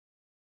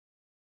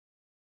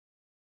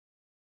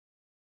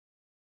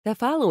The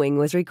following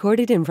was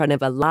recorded in front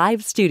of a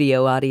live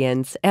studio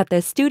audience at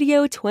the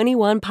Studio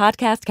 21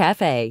 Podcast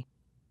Cafe.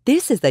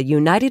 This is the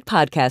United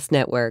Podcast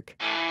Network.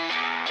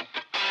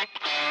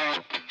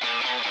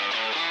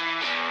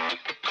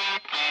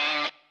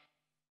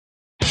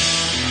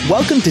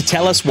 Welcome to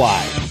Tell Us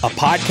Why, a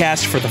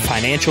podcast for the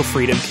financial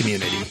freedom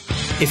community.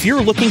 If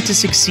you're looking to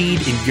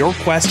succeed in your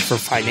quest for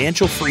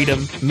financial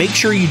freedom, make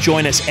sure you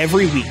join us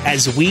every week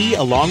as we,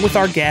 along with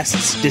our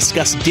guests,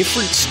 discuss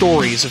different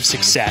stories of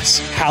success,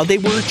 how they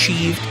were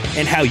achieved,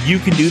 and how you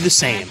can do the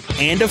same.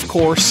 And of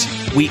course,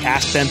 we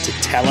ask them to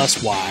tell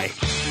us why.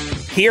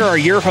 Here are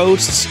your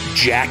hosts,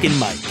 Jack and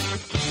Mike.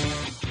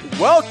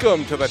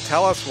 Welcome to the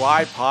Tell Us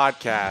Why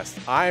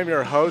podcast. I am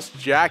your host,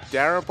 Jack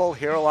Dalrymple,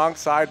 here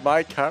alongside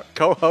my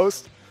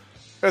co-host,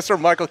 Mr.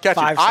 Michael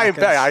Ketchum. 5 I am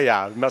seconds. back.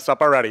 I messed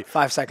up already.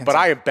 5 seconds. But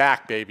I am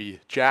back,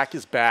 baby. Jack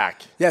is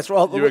back. Yes,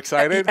 well, you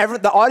excited?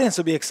 The audience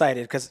will be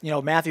excited because,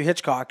 Matthew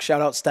Hitchcock, shout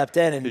out, stepped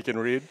in and He can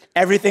read.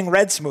 everything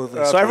read smoothly.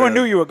 That's so everyone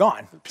weird. knew you were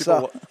gone.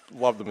 People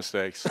love the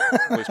mistakes.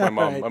 At least my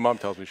mom. Right. My mom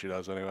tells me she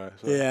does anyway.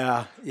 So.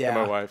 Yeah. And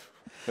my wife.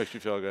 Makes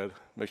me feel good.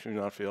 Makes me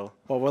not feel.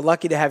 Well, we're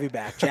lucky to have you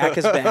back. Jack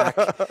is back.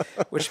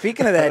 Which,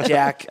 speaking of that,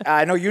 Jack,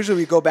 I know usually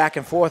we go back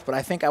and forth, but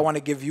I think I want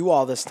to give you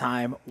all this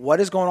time. What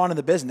is going on in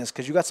the business?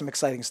 Because you got some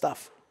exciting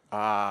stuff.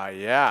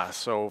 Yeah.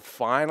 So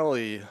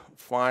finally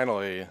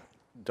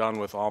done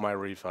with all my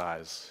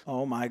refis.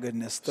 Oh, my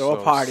goodness. Throw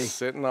a party.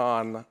 Sitting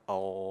on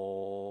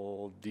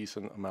a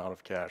decent amount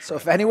of cash. So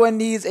right if anyone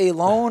needs a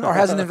loan or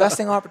has an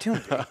investing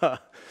opportunity.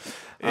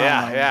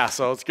 Yeah.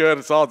 So it's good.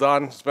 It's all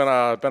done. It's been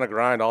a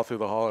grind all through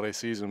the holiday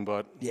season,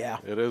 but Yeah.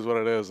 it is what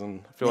it is.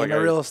 And I feel like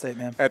real estate,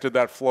 man. entered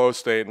that flow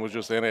state and was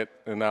just in it,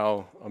 and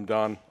now I'm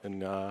done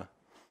and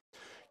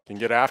can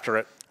get after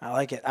it. I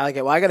like it.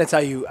 Well, I got to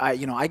tell you,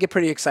 I get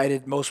pretty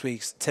excited most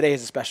weeks. Today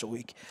is a special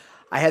week.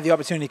 I had the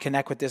opportunity to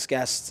connect with this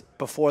guest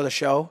before the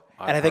show,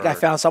 and I think I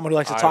found someone who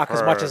likes to talk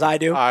as much as I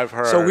do. I've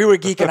heard. So we were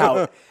geeking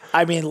out.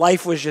 I mean,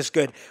 life was just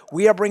good.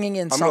 We are bringing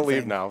in something. I'm going to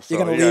leave now. So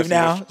You're going to leave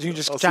now? I'll You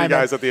just see chime you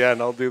guys in. at the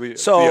end. I'll do the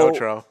So,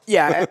 outro.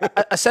 Yeah,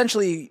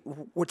 essentially,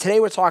 today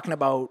we're talking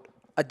about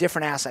a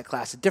different asset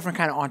class, a different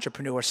kind of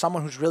entrepreneur,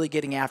 someone who's really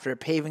getting after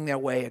it, paving their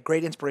way, a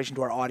great inspiration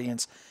to our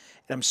audience.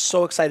 And I'm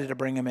so excited to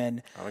bring him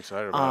in. I'm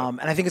excited about it.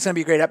 And I think it's going to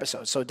be a great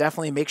episode. So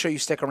definitely make sure you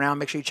stick around.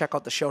 Make sure you check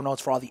out the show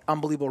notes for all the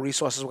unbelievable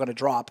resources we're going to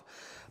drop.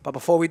 But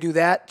before we do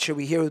that, should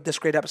we hear who this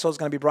great episode is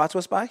going to be brought to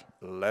us by?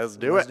 Let's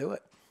do Let's it. do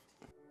it.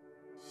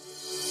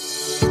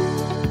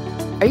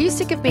 Are you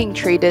sick of being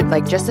treated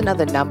like just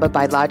another number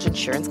by large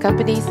insurance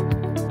companies?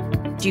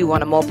 Do you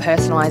want a more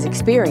personalized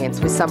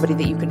experience with somebody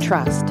that you can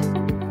trust?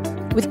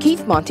 With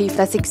Keith Monteith,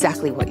 that's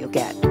exactly what you'll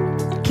get.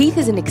 Keith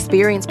is an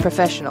experienced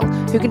professional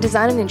who can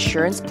design an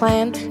insurance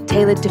plan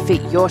tailored to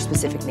fit your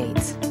specific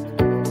needs.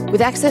 With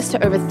access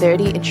to over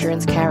 30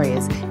 insurance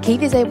carriers,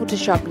 Keith is able to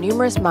shop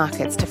numerous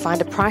markets to find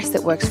a price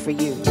that works for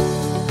you.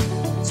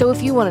 So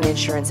if you want an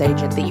insurance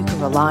agent that you can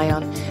rely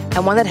on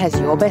and one that has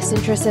your best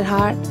interests at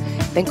heart,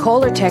 then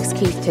call or text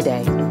Keith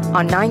today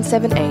on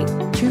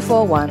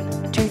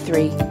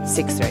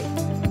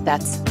 978-241-2363.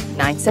 That's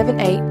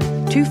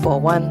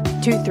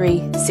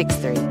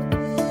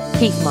 978-241-2363.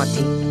 Keith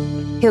Monty.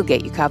 He'll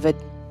get you covered.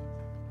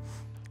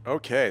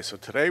 Okay, so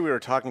today we were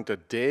talking to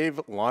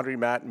Dave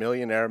Laundromat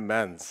Millionaire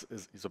Menz.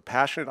 He's a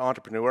passionate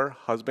entrepreneur,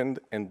 husband,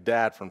 and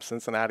dad from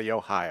Cincinnati,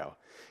 Ohio.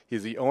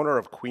 He's the owner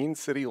of Queen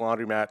City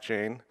Laundromat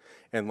chain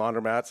and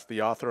Laundromats,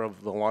 the author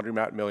of The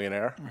Laundromat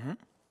Millionaire. Mm-hmm.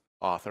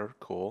 Author,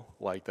 cool,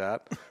 like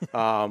that.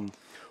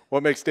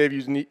 What makes Dave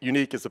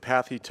unique is the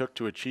path he took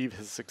to achieve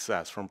his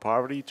success, from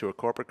poverty to a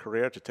corporate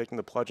career to taking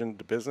the plunge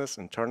into business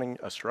and turning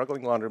a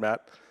struggling laundromat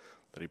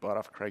that he bought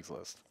off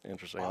Craigslist.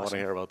 Interesting. Awesome. I want to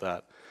hear about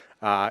that.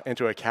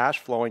 Into a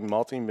cash-flowing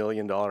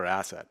multi-million-dollar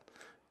asset.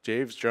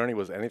 Dave's journey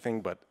was anything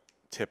but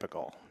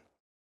typical.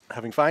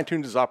 Having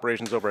fine-tuned his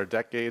operations over a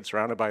decade,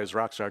 surrounded by his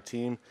Rockstar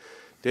team,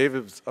 Dave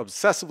is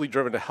obsessively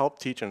driven to help,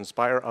 teach, and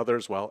inspire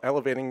others while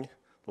elevating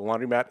the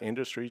laundromat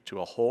industry to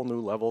a whole new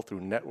level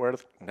through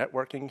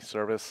networking,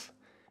 service,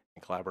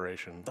 and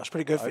collaboration. That's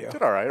pretty good for you. I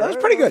did all right. That was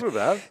pretty good.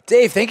 Bad.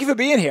 Dave, thank you for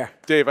being here.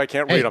 Dave, I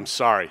can't read. I'm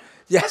sorry.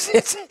 Yes,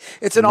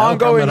 it's an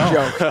ongoing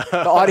joke.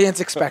 The audience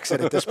expects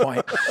it at this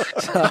point.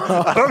 So.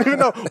 I don't even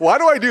know. Why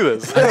do I do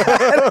this?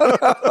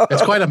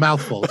 It's quite a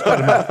mouthful.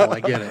 I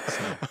get it.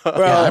 So.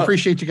 Well, I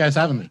appreciate you guys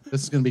having me.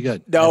 This is going to be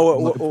good. No,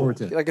 I'm looking forward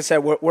to it. Like I said,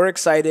 we're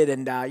excited.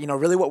 And,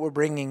 really what we're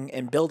bringing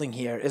and building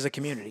here is a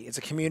community. It's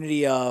a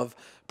community of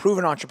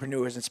proven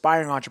entrepreneurs,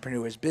 inspiring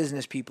entrepreneurs,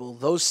 business people,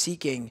 those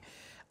seeking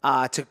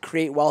to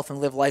create wealth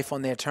and live life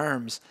on their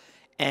terms.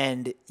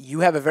 And you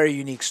have a very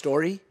unique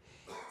story.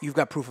 You've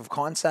got proof of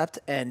concept,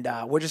 and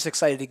we're just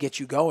excited to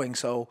get you going.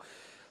 So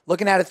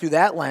looking at it through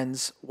that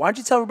lens, why don't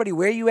you tell everybody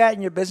where you at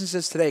in your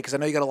businesses today? Because I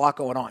know you got a lot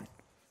going on.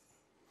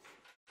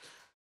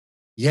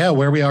 Yeah,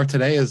 where we are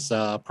today is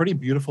a pretty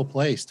beautiful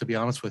place, to be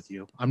honest with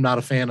you. I'm not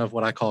a fan of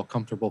what I call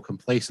comfortable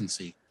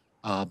complacency,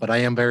 but I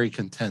am very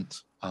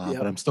content,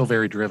 but I'm still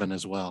very driven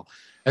as well.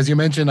 as you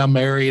mentioned, I'm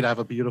married. I have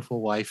a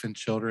beautiful wife and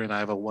children. I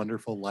have a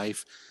wonderful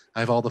life. I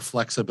have all the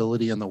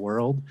flexibility in the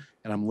world,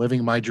 and I'm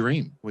living my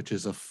dream, which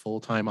is a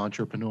full-time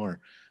entrepreneur.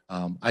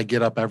 I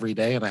get up every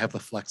day and I have the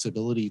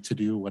flexibility to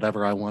do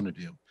whatever I want to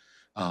do.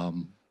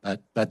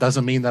 That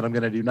doesn't mean that I'm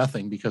going to do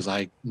nothing, because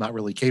I'm not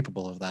really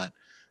capable of that.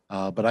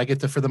 But I get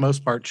to, for the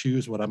most part,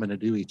 choose what I'm going to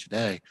do each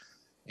day.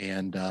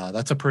 And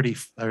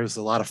there's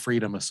a lot of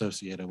freedom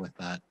associated with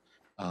that.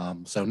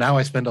 So now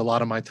I spend a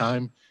lot of my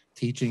time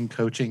teaching,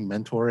 coaching,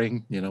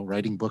 mentoring,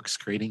 writing books,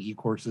 creating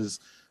e-courses,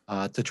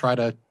 to try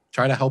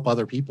to help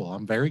other people.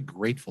 I'm very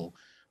grateful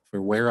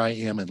for where I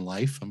am in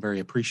life. I'm very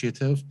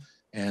appreciative,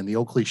 and the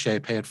old cliche,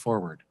 pay it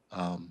forward.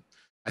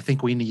 I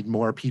think we need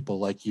more people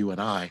like you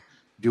and I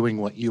doing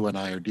what you and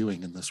I are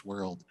doing in this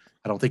world.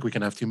 I don't think we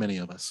can have too many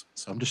of us.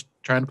 So I'm just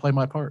trying to play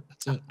my part.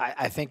 That's it.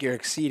 I think you're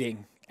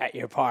exceeding at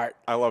your part.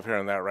 I love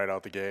hearing that right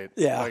out the gate.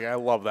 Yeah. Like, I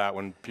love that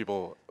when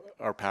people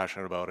are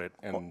passionate about it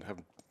and have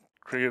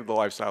created the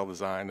lifestyle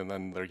design, and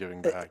then they're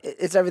giving back.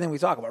 It's everything we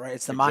talk about, right?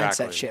 It's the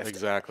mindset shift.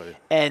 Exactly.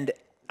 And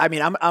I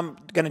mean, I'm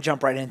going to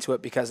jump right into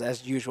it because,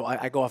 as usual,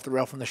 I go off the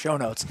rail from the show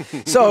notes.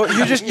 So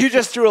you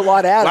just threw a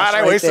lot at us. Glad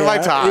I wasted my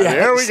time. Yeah,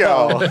 Here we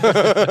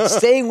go.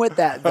 Staying with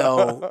that,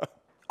 though,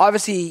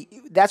 obviously,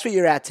 that's where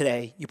you're at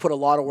today. You put a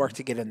lot of work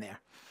to get in there.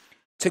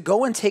 To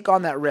go and take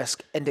on that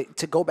risk and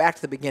to go back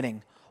to the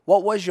beginning,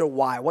 what was your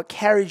why? What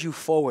carried you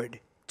forward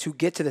to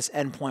get to this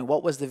end point?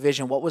 What was the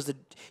vision? What was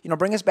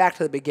bring us back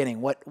to the beginning.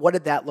 What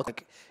did that look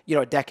like,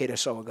 a decade or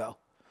so ago?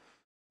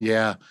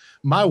 Yeah.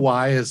 My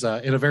why is,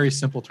 in a very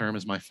simple term,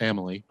 is my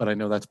family, but I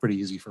know that's pretty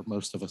easy for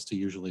most of us to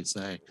usually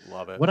say.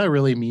 Love it. What I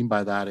really mean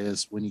by that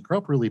is, when you grow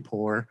up really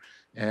poor,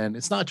 and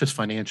it's not just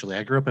financially,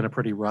 I grew up in a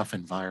pretty rough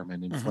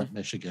environment in Flint,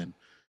 Michigan,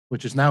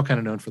 which is now kind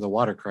of known for the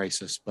water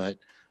crisis. But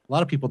a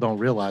lot of people don't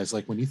realize,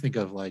 like, when you think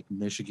of like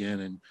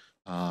Michigan and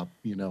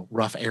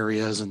rough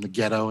areas and the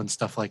ghetto and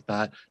stuff like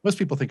that, most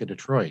people think of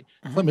Detroit.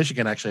 Flint,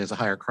 Michigan actually has a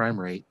higher crime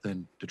rate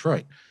than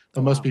Detroit.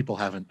 But most people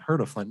haven't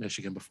heard of Flint,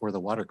 Michigan before the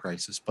water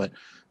crisis. But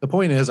the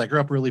point is, I grew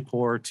up really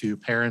poor to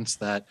parents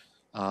that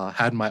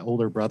had my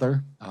older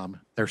brother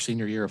their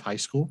senior year of high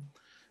school.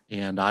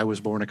 And I was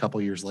born a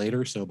couple years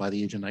later. So by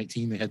the age of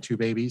 19, they had 2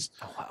 babies,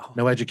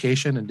 no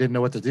education, and didn't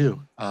know what to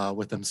do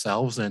with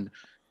themselves. And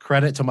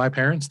credit to my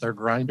parents, they're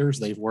grinders.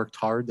 They've worked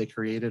hard. They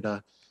created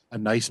a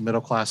nice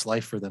middle-class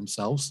life for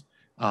themselves.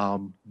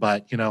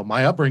 But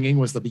my upbringing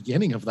was the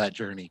beginning of that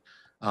journey.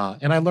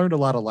 And I learned a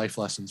lot of life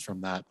lessons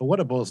from that. But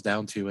what it boils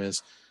down to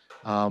is,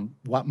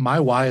 what my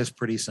why is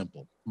pretty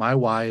simple. My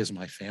why is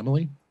my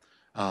family.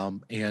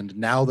 And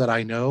now that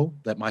I know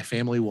that my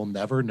family will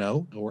never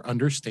know or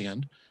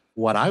understand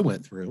what I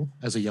went through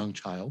as a young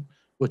child,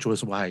 which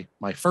was my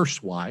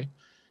first why,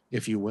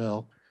 if you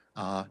will,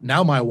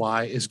 now my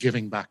why is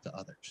giving back to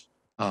others.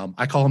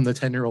 I call him the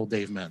 10-year-old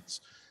Dave Menz.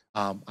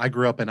 I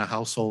grew up in a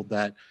household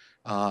that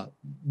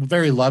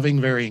very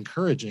loving, very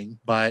encouraging.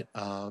 But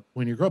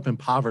when you grow up in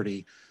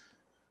poverty,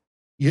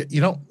 you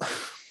don't,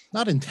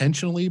 not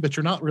intentionally, but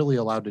you're not really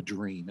allowed to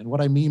dream. And what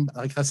I mean,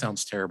 like, that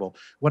sounds terrible.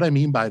 What I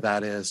mean by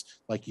that is,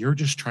 like, you're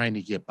just trying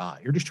to get by.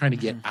 You're just trying to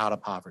get out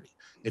of poverty.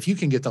 If you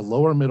can get the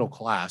lower middle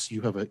class,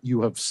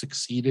 you have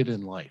succeeded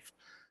in life.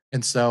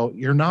 And so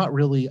you're not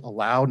really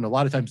allowed, and a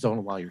lot of times don't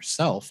allow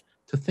yourself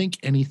to think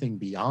anything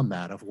beyond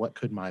that of what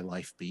could my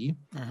life be.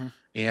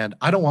 And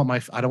I don't want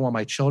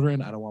my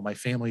children, I don't want my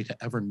family to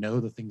ever know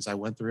the things I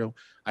went through.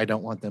 I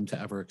don't want them to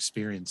ever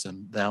experience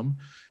them.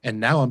 And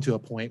now I'm to a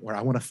point where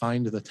I want to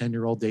find the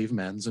 10-year-old Dave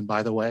Menz. And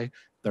by the way,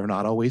 they're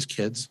not always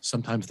kids.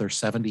 Sometimes they're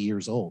 70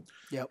 years old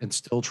and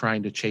still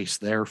trying to chase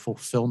their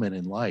fulfillment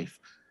in life.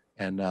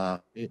 And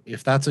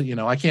if that's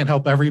I can't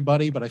help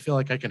everybody, but I feel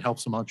like I can help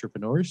some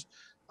entrepreneurs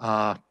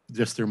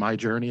just through my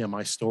journey and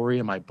my story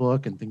and my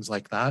book and things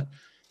like that.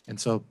 And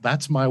so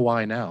that's my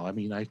why now. I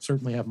mean, I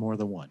certainly have more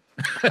than one.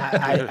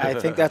 I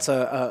think that's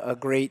a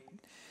great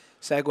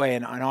segue.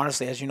 And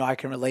honestly, as you know, I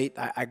can relate.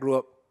 I grew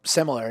up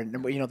similar. And,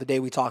 the day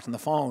we talked on the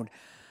phone,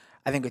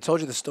 I think I told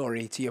you the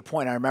story. To your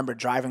point, I remember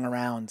driving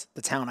around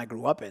the town I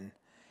grew up in.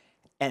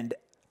 And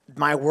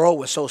my world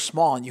was so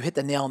small, and you hit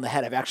the nail on the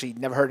head. I've actually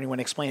never heard anyone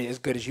explain it as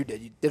good as you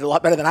did. You did a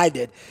lot better than I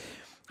did,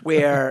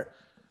 where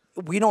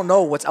we don't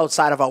know what's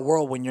outside of our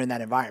world when you're in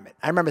that environment.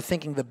 I remember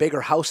thinking the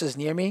bigger houses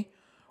near me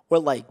were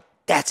like,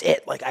 that's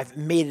it. Like, I've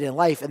made it in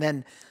life. And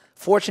then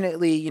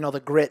fortunately,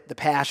 the grit, the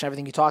passion,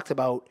 everything you talked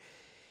about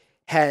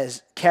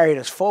has carried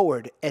us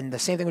forward. And the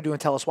same thing we're doing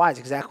Tell Us Why is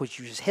exactly what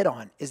you just hit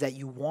on, is that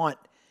you want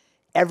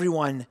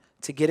everyone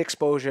to get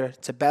exposure,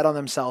 to bet on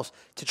themselves,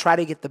 to try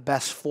to get the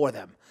best for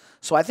them.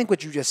 So I think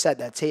what you just said,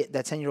 that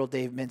 10-year-old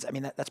Dave Menz, I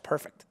mean, that's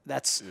perfect.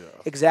 That's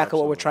exactly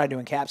what we're trying to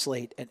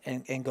encapsulate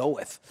and go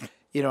with.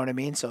 You know what I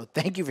mean? So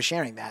thank you for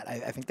sharing that.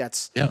 I think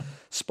that's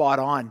spot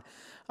on.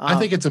 I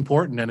think it's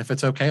important, and if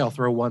it's okay, I'll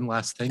throw one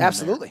last thing.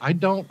 Absolutely. I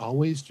don't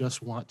always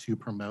just want to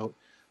promote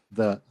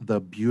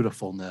the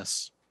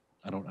beautifulness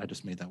I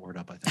just made that word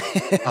up, I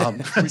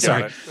think.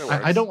 Sorry.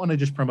 I don't want to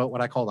just promote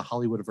what I call the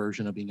Hollywood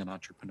version of being an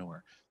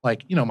entrepreneur.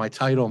 Like, my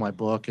title, my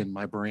book, and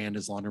my brand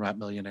is Laundromat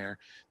Millionaire.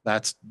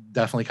 That's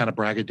definitely kind of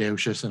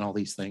braggadocious and all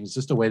these things,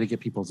 just a way to get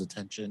people's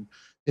attention.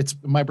 It's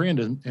my brand,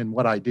 and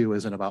what I do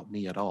isn't about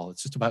me at all.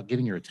 It's just about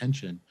getting your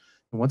attention.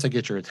 And once I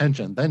get your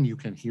attention, then you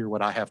can hear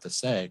what I have to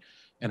say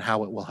and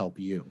how it will help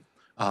you.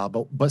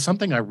 But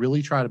something I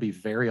really try to be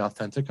very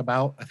authentic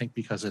about, I think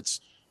because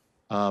it's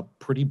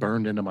pretty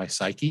burned into my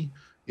psyche,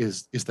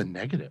 is the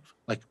negative.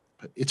 Like,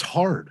 it's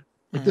hard.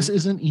 Like, this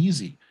isn't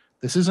easy.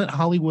 This isn't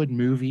Hollywood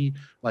movie.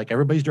 Like,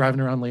 everybody's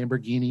driving around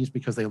Lamborghinis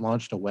because they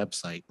launched a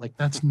website. Like,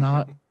 that's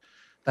not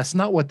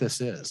what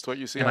this is. That's what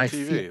you see and on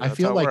TV. I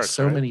feel like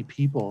so many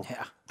people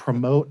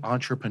promote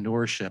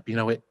entrepreneurship.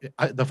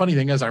 The funny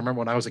thing is, I remember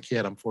when I was a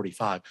kid, I'm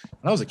 45.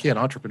 When I was a kid,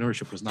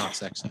 entrepreneurship was not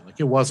sexy. Like,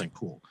 it wasn't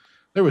cool.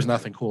 There was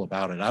nothing cool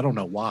about it. I don't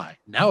know why.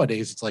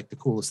 Nowadays, it's like the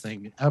coolest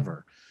thing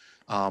ever.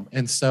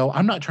 And so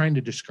I'm not trying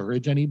to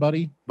discourage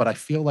anybody, but I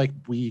feel like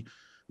we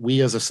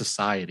as a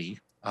society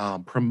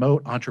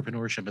promote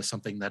entrepreneurship as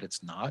something that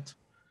it's not.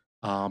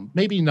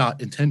 Maybe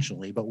not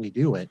intentionally, but we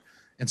do it.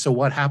 And so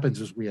what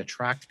happens is we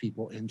attract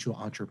people into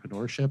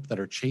entrepreneurship that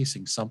are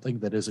chasing something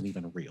that isn't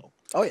even real.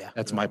 Oh, yeah.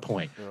 That's my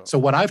point. Yeah. So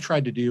what I've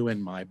tried to do in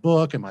my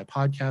book and my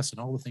podcast and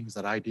all the things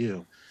that I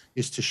do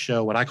is to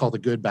show what I call the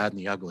good, bad, and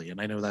the ugly.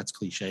 And I know that's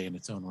cliche in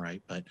its own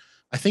right, but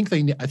I think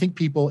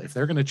people, if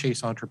they're going to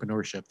chase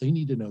entrepreneurship, they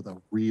need to know the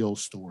real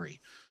story.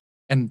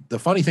 And the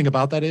funny thing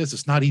about that is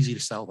it's not easy to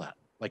sell that.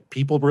 Like,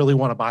 people really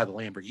want to buy the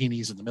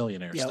Lamborghinis and the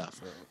millionaire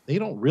stuff. They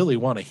don't really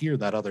want to hear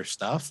that other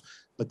stuff,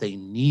 but they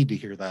need to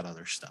hear that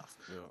other stuff.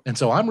 Yeah. And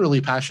so I'm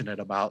really passionate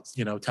about,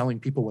 telling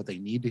people what they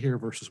need to hear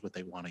versus what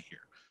they want to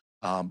hear.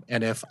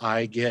 And if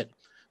I get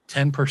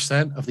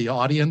 10% of the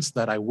audience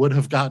that I would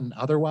have gotten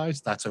otherwise,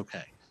 that's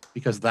okay.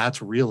 Because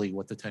that's really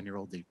what the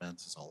 10-year-old Dave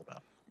Menz is all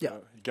about. Yeah.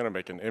 You're going to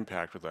make an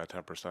impact with that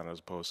 10% as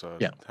opposed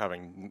to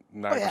having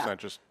 9%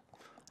 just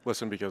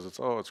listen because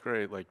it's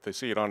great. Like, they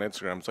see it on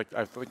Instagram. It's like,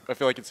 I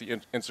feel like it's the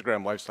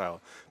Instagram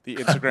lifestyle, the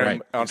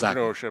Instagram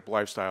entrepreneurship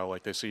lifestyle.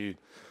 Like, they see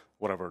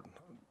whatever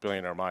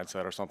billionaire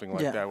mindset or something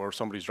like that, where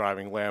somebody's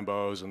driving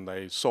Lambos and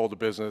they sold the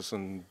business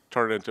and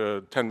turned it into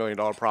a $10 million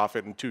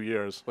profit in 2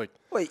 years. Like,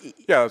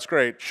 yeah, that's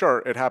great. Sure,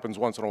 it happens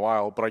once in a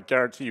while, but I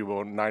guarantee you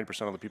about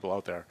 90% of the people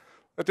out there,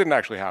 that didn't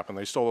actually happen.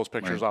 They stole those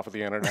pictures off of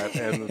the internet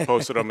and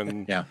posted them,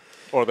 and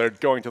or they're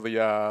going to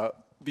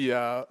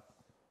the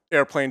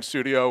airplane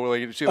studio where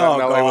you see that in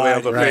LA where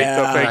they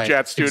have the fake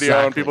jet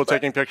studio and people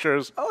taking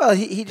pictures. Oh, well,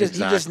 he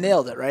just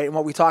nailed it, right? And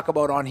what we talk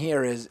about on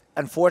here is,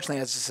 unfortunately,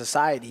 as a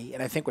society,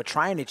 and I think we're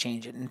trying to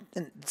change it,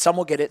 and some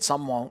will get it,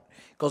 some won't.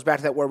 It goes back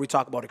to that where we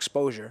talk about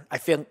exposure. I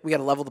feel we got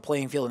to level the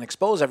playing field and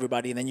expose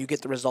everybody, and then you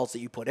get the results that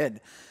you put in.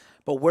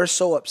 But we're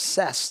so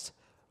obsessed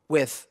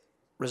with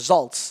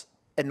results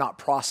and not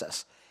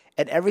process.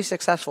 And every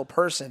successful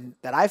person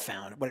that I've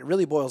found, what it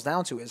really boils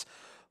down to is,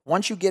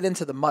 once you get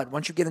into the mud,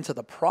 once you get into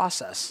the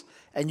process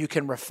and you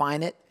can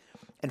refine it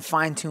and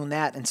fine-tune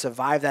that and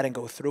survive that and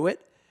go through it,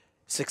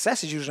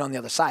 success is usually on the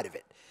other side of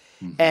it.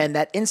 Mm-hmm. And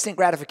that instant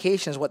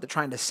gratification is what they're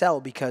trying to sell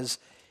because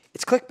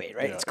it's clickbait,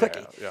 right? It's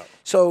clicky. Yeah.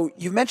 So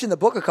you've mentioned the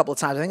book a couple of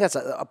times. I think that's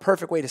a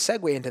perfect way to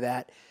segue into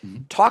that.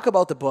 Mm-hmm. Talk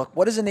about the book.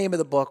 What is the name of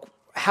the book?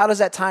 How does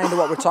that tie into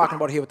what we're talking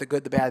about here with the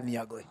good, the bad, and the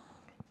ugly?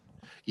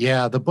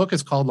 Yeah, the book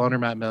is called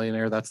Laundromat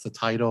Millionaire. That's the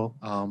title.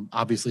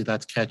 Obviously,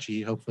 that's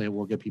catchy. Hopefully, it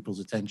will get people's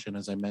attention,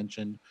 as I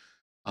mentioned.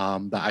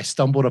 I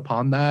stumbled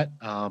upon that.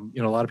 A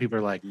lot of people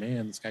are like,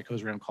 man, this guy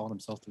goes around calling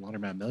himself the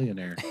Laundromat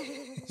Millionaire.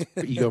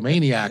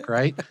 Egomaniac,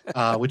 right?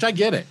 Which I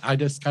get it. I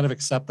just kind of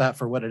accept that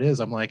for what it is.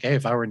 I'm like, hey,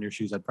 if I were in your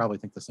shoes, I'd probably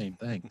think the same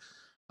thing.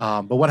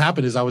 But what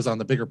happened is I was on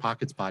the Bigger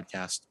Pockets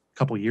podcast a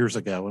couple years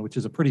ago, which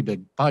is a pretty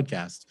big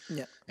podcast.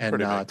 Yeah, and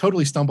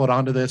totally stumbled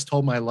onto this,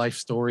 told my life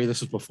story.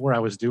 This was before I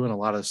was doing a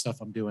lot of the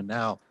stuff I'm doing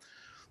now.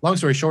 Long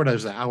story short, it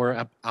was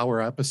an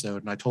hour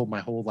episode, and I told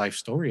my whole life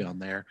story on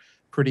there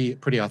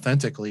pretty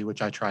authentically,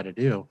 which I try to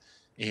do.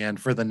 And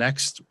for the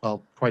next,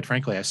 well, quite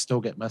frankly, I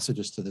still get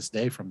messages to this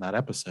day from that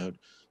episode.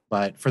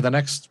 But for the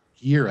next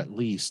year at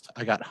least,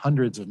 I got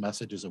hundreds of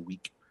messages a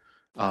week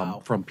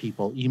from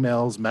people,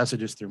 emails,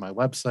 messages through my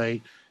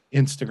website,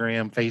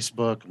 Instagram,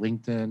 Facebook,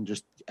 LinkedIn,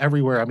 just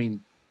everywhere. I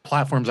mean,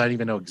 platforms I didn't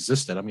even know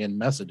existed. I'm getting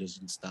messages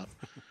and stuff.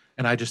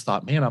 And I just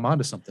thought, man, I'm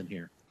onto something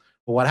here.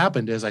 Well, what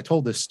happened is I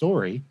told this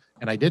story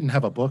and I didn't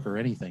have a book or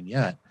anything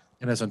yet.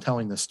 And as I'm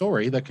telling the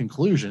story, the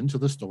conclusion to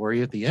the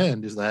story at the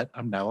end is that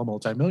I'm now a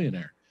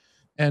multimillionaire.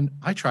 And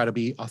I try to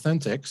be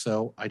authentic.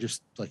 So I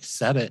just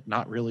said it,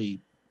 not really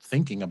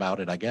thinking about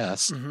it, I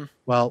guess. Mm-hmm.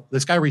 Well,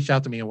 this guy reached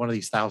out to me in one of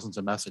these thousands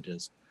of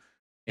messages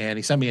and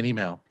he sent me an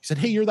email. He said,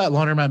 hey, you're that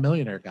Laundromat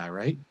Millionaire guy,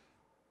 right?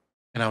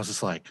 And I was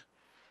just like,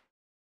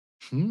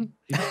 I'm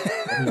a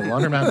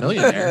Laundromat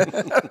Millionaire.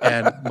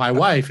 And my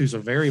wife, who's a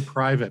very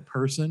private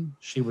person,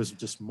 she was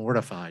just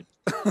mortified.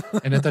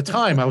 And at the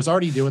time I was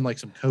already doing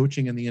some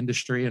coaching in the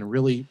industry and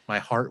really my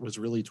heart was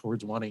really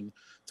towards wanting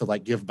to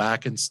give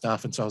back and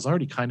stuff. And so I was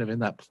already kind of in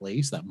that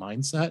place, that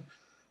mindset.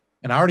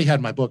 And I already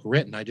had my book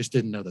written. I just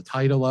didn't know the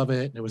title of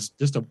it. And it was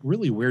just a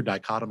really weird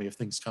dichotomy of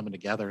things coming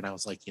together. And I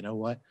was like, you know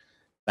what?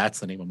 That's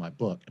the name of my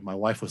book. And my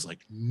wife was like,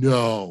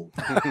 no.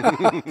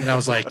 And I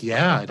was like,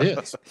 yeah, it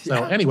is.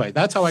 So anyway,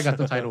 that's how I got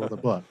the title of the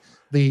book.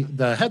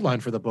 The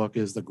headline for the book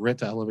is The Grit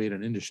to Elevate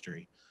an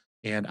Industry.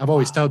 And I've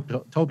always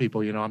told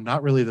people, you know, I'm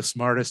not really the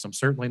smartest. I'm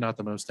certainly not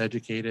the most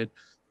educated,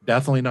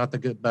 definitely not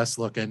the best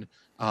looking.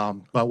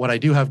 But what I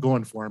do have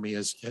going for me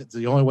is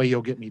the only way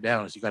you'll get me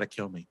down is you got to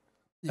kill me.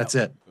 That's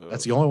it.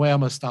 That's the only way I'm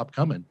going to stop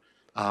coming.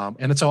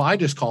 And so I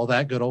just call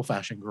that good old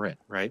fashioned grit.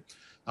 Right.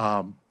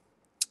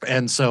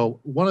 And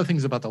so one of the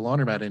things about the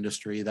laundromat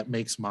industry that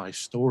makes my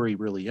story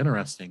really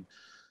interesting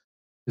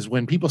is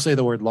when people say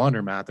the word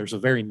laundromat, there's a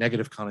very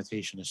negative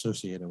connotation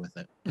associated with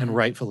it, and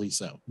rightfully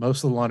so.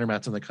 Most of the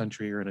laundromats in the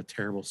country are in a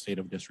terrible state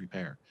of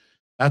disrepair.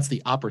 That's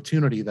the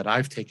opportunity that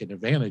I've taken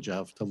advantage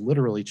of to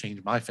literally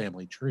change my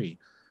family tree,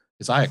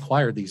 is I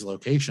acquired these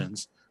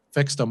locations,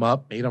 fixed them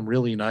up, made them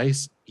really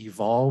nice,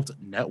 evolved,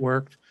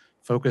 networked,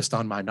 focused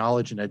on my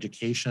knowledge and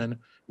education,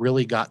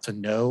 really got to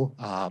know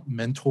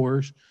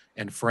mentors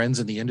and friends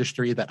in the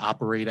industry that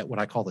operate at what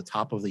I call the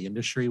top of the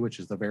industry, which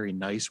is the very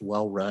nice,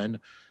 well-run,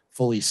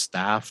 fully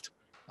staffed,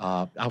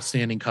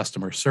 outstanding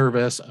customer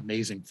service,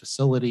 amazing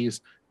facilities,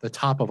 the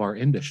top of our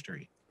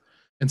industry.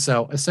 And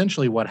so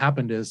essentially what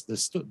happened is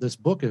this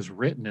book is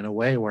written in a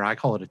way where I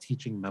call it a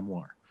teaching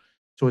memoir.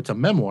 So it's a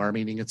memoir,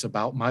 meaning it's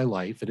about my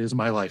life. It is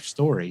my life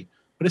story,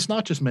 but it's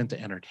not just meant to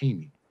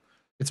entertain you.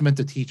 It's meant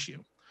to teach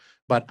you.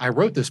 But I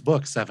wrote this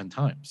book 7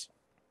 times.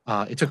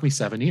 It took me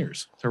 7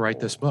 years to write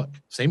this book,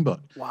 same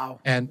book. Wow.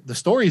 And the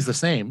story is the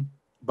same,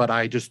 but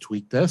I just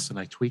tweaked this and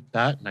I tweaked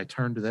that and I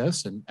turned to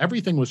this, and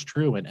everything was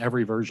true in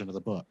every version of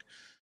the book.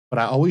 But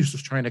I always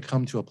was trying to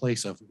come to a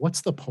place of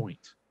what's the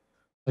point?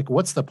 Like,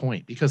 what's the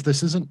point? Because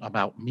this isn't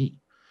about me.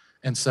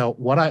 And so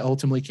what I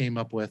ultimately came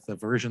up with, the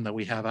version that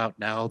we have out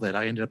now, that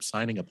I ended up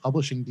signing a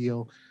publishing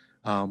deal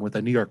with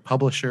a New York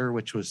publisher,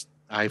 which was,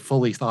 I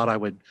fully thought I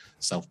would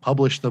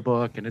self-publish the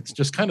book. And it's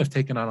just kind of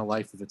taken on a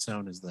life of its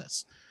own, is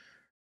this.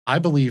 I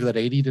believe that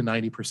 80 to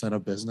 90%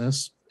 of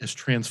business is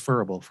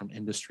transferable from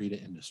industry to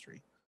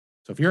industry.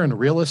 So if you're in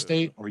real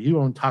estate or you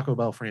own Taco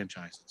Bell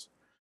franchises,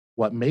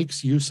 what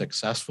makes you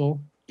successful,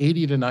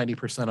 80 to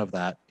 90% of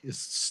that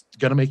is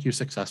going to make you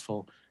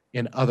successful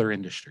in other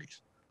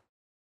industries.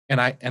 And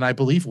I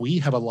believe we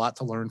have a lot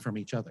to learn from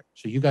each other.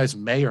 So you guys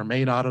may or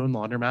may not own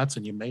laundromats,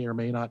 and you may or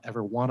may not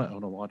ever want to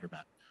own a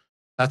laundromat.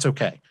 That's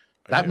okay.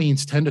 That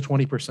means 10 to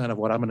 20% of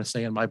what I'm going to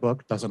say in my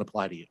book doesn't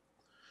apply to you.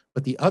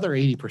 But the other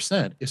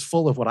 80% is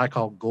full of what I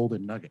call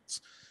golden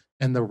nuggets.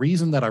 And the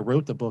reason that I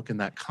wrote the book in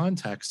that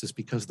context is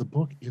because the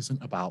book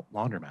isn't about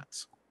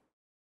laundromats.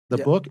 The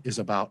book is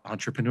about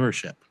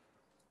entrepreneurship.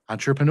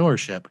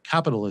 Entrepreneurship,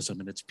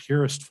 capitalism in its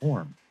purest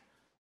form,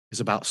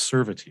 is about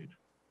servitude.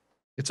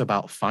 It's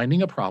about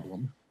finding a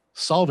problem,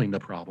 solving the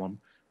problem,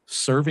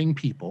 serving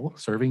people,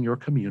 serving your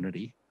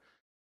community.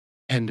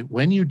 And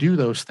when you do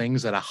those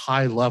things at a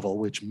high level,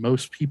 which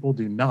most people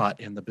do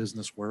not in the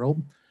business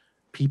world,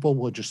 people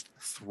will just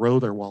throw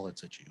their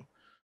wallets at you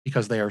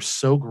because they are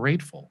so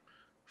grateful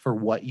for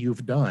what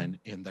you've done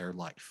in their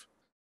life.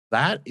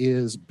 That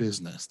is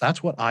business.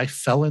 That's what I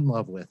fell in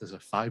love with as a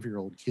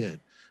 5-year-old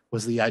kid,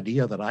 was the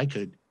idea that I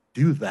could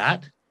do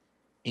that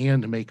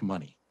and make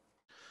money.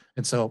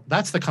 And so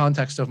that's the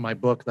context of my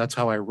book. That's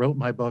how I wrote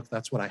my book.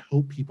 That's what I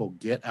hope people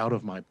get out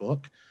of my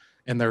book.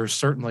 And there's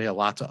certainly a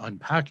lot to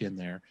unpack in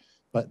there,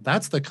 but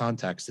that's the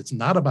context. It's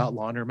not about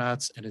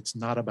laundromats and it's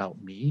not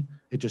about me.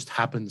 It just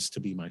happens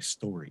to be my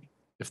story,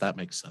 if that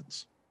makes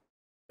sense.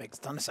 Makes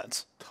a ton of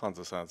sense. Tons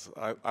of sense.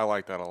 I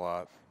like that a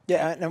lot.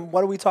 Yeah, and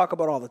what do we talk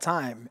about all the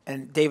time?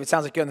 And Dave, it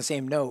sounds like you're on the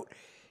same note,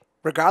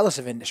 regardless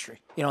of industry.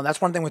 You know, and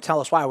that's one thing we tell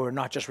us why we're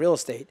not just real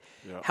estate.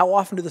 Yep. How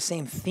often do the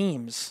same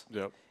themes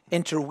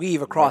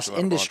interweave across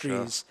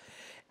industries?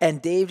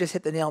 And Dave just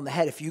hit the nail on the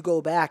head. If you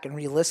go back and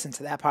re-listen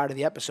to that part of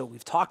the episode,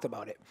 we've talked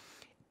about it.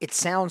 It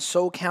sounds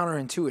so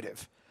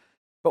counterintuitive.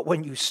 But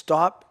when you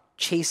stop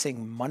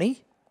chasing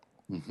money,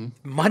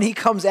 money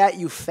comes at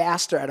you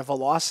faster at a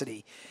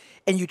velocity.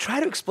 And you try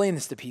to explain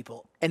this to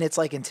people, and it's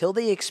like until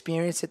they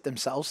experience it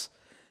themselves,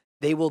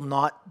 they will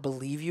not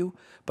believe you.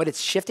 But it's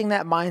shifting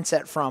that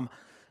mindset from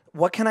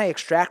what can I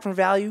extract from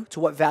value to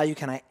what value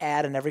can I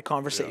add in every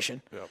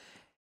conversation?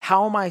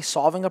 How am I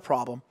solving a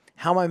problem?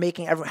 How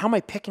am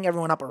I picking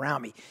everyone up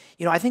around me?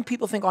 You know, I think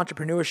people think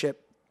entrepreneurship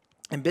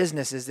and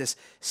business is this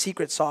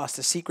secret sauce,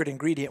 the secret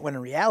ingredient, when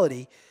in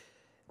reality,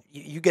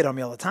 you get on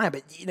me all the time,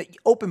 but you know,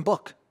 open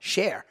book,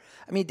 share.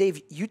 I mean,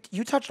 Dave,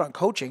 you touched on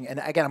coaching,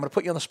 and again, I'm going to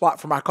put you on the spot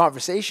from our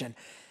conversation.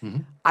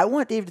 I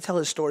want Dave to tell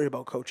his story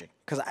about coaching,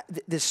 because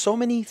there's so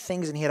many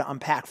things in here to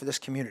unpack for this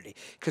community,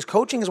 because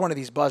coaching is one of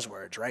these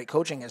buzzwords, right?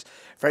 Coaching is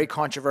very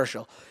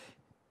controversial.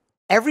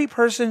 Every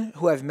person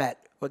who I've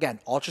met,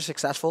 again, ultra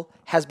successful,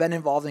 has been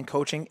involved in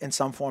coaching in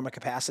some form or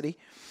capacity.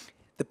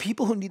 The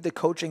people who need the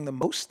coaching the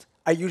most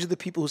are usually the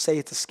people who say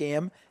it's a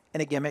scam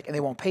and a gimmick and they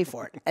won't pay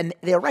for it. And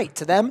they're right.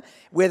 To them,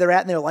 where they're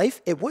at in their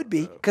life, it would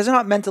be, because they're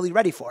not mentally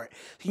ready for it.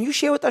 Can you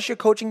share with us your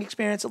coaching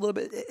experience a little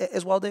bit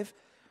as well, Dave?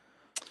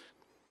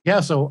 Yeah,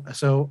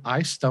 so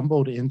I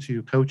stumbled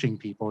into coaching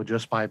people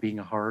just by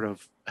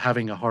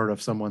having a heart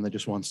of someone that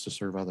just wants to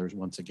serve others.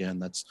 Once again,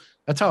 that's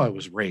how I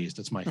was raised.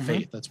 That's my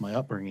faith. That's my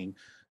upbringing.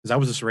 Because I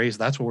was just raised.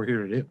 That's what we're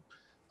here to do.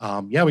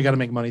 Yeah, we got to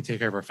make money, take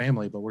care of our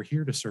family, but we're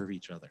here to serve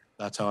each other.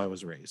 That's how I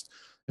was raised,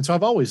 and so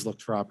I've always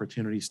looked for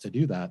opportunities to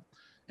do that.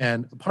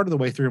 And part of the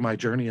way through my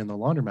journey in the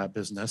laundromat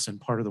business, and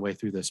part of the way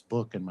through this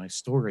book and my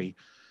story,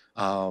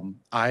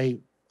 I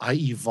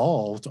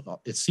evolved,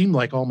 it seemed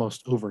like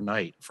almost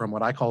overnight, from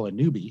what I call a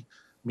newbie,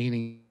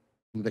 meaning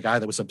the guy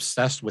that was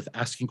obsessed with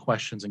asking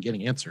questions and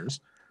getting answers,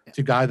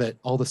 to a guy that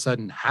all of a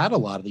sudden had a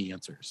lot of the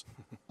answers.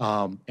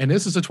 And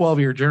this is a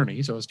 12-year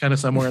journey, so it's kind of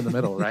somewhere in the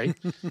middle, right?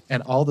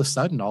 And all of a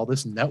sudden, all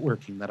this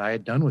networking that I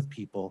had done with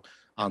people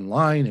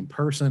online, in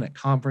person, at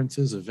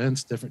conferences,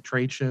 events, different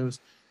trade shows,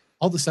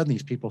 all of a sudden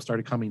these people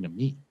started coming to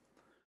me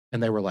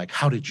and they were like,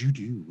 "How did you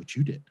do what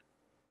you did?"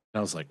 And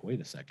I was like,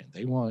 wait a second.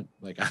 They want,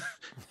 like,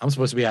 I'm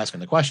supposed to be asking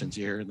the questions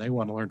here and they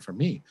want to learn from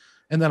me.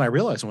 And then I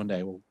realized one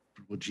day, well,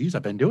 geez,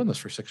 I've been doing this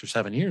for 6 or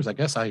 7 years. I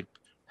guess I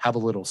have a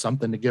little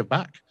something to give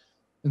back.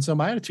 And so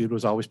my attitude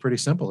was always pretty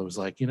simple. It was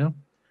like,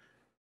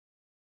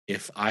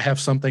 if I have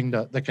something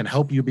that can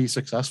help you be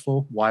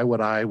successful, why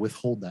would I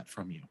withhold that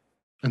from you?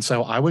 And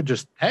so I would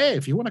just, hey,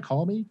 if you want to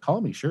call me,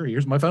 call me. Sure.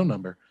 Here's my phone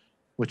number,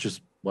 which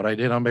is what I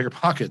did on Bigger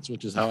Pockets,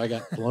 which is how I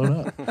got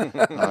blown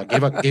up.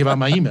 Gave out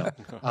my email.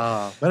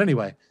 But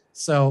anyway,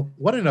 so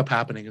what ended up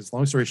happening is,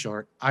 long story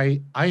short, I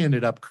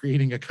ended up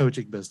creating a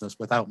coaching business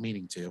without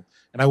meaning to,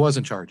 and I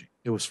wasn't charging.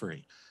 It was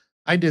free.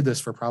 I did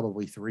this for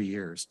probably 3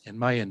 years in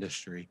my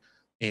industry.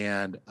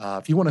 And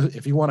if you want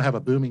to have a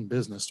booming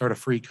business, start a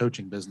free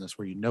coaching business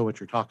where you know what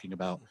you're talking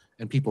about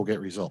and people get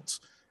results,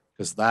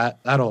 because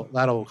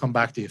that'll come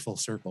back to you full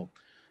circle.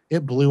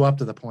 It blew up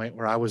to the point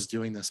where I was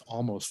doing this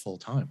almost full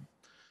time,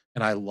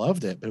 and I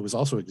loved it, but it was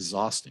also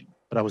exhausting.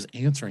 But I was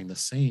answering the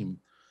same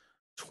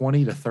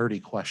 20 to 30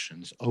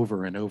 questions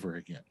over and over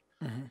again.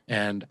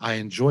 And I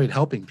enjoyed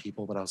helping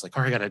people, but I was like,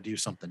 all right, I got to do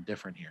something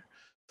different here.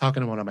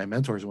 Talking to one of my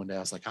mentors one day, I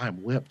was like,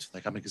 I'm whipped.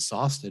 Like, I'm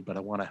exhausted, but I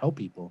want to help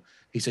people.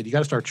 He said, you got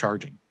to start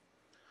charging.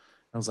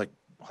 I was like,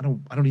 I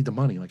don't need the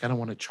money. Like, I don't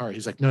want to charge.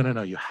 He's like,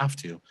 no, you have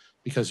to,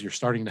 because you're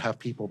starting to have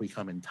people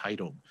become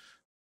entitled.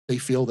 They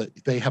feel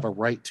that they have a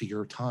right to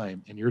your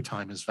time and your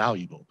time is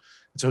valuable.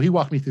 And so he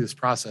walked me through this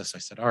process. I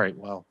said, all right,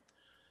 well,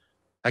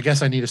 I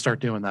guess I need to start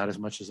doing that, as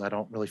much as I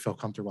don't really feel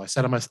comfortable. I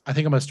said, I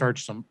think I'm going to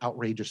charge some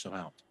outrageous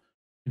amount.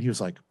 And he was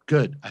like,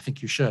 good. I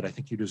think you should. I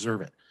think you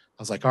deserve it.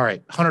 I was like, all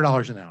right,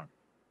 $100 an hour.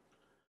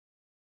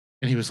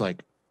 And he was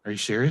like, are you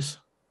serious?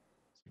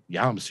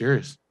 Yeah, I'm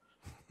serious.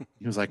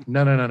 He was like,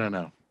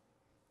 no.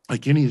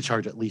 Like, you need to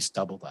charge at least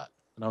double that.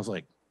 And I was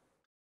like,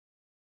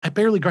 I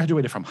barely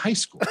graduated from high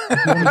school.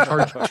 Like, you only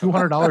charge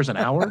 $200 an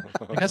hour?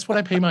 Like, that's what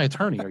I pay my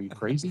attorney. Are you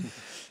crazy?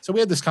 So we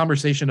had this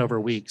conversation over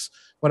weeks.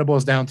 What it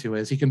boils down to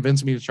is he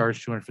convinced me to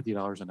charge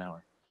 $250 an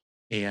hour.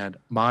 And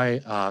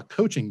my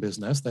coaching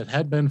business that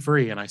had been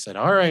free, and I said,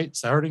 all right,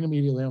 starting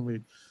immediately,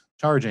 I'm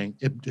charging,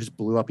 it just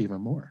blew up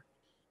even more.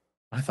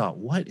 I thought,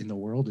 what in the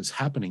world is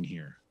happening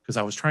here? Because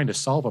I was trying to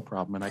solve a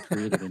problem and I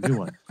created a new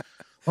one.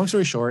 Long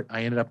story short,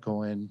 I ended up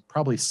going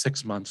probably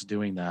 6 months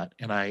doing that.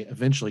 And I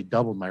eventually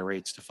doubled my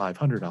rates to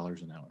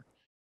 $500 an hour.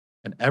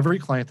 And every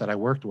client that I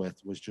worked with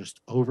was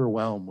just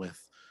overwhelmed with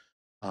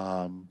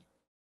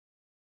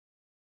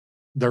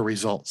their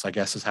results, I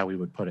guess is how we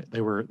would put it.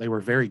 They were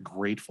very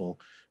grateful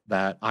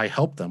that I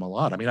helped them a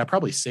lot. I mean, I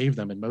probably saved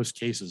them in most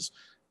cases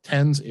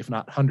tens, if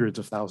not hundreds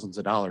of thousands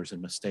of dollars in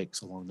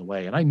mistakes along the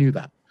way. And I knew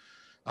that.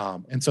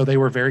 And so they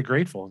were very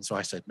grateful. And so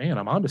I said, man,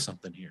 I'm onto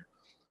something here.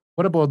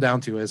 What it boiled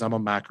down to is I'm a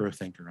macro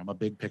thinker. I'm a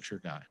big picture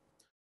guy.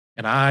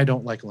 And I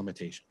don't like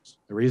limitations.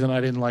 The reason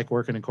I didn't like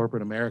working in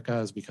corporate America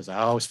is because I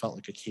always felt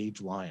like a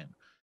caged lion.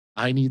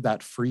 I need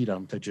that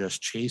freedom to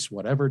just chase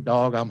whatever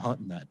dog I'm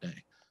hunting that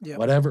day. Yep.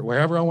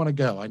 Wherever I want to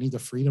go, I need the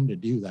freedom to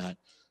do that.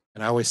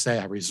 And I always say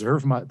I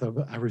reserve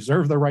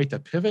the right to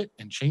pivot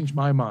and change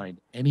my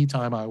mind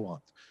anytime I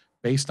want,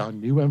 based on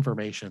new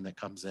information that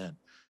comes in.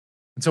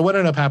 And so what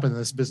ended up happening,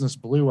 this business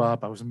blew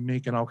up. I was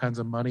making all kinds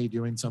of money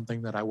doing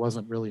something that I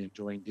wasn't really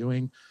enjoying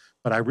doing,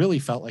 but I really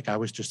felt like I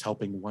was just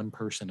helping one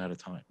person at a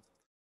time.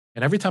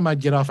 And every time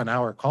I'd get off an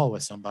hour call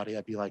with somebody,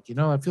 I'd be like,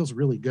 it feels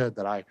really good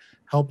that I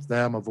helped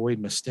them avoid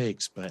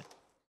mistakes, but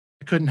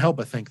I couldn't help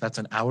but think that's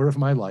an hour of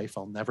my life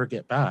I'll never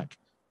get back.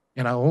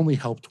 And I only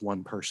helped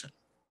one person.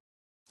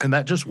 And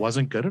that just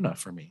wasn't good enough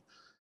for me.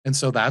 And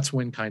so that's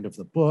when kind of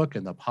the book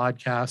and the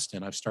podcast,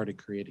 and I've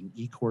started creating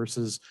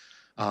e-courses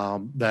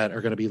that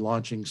are going to be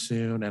launching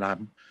soon.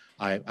 And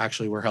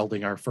we're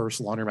holding our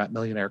first Laundromat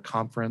Millionaire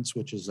conference,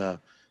 which is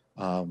a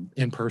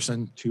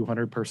in-person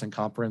 200-person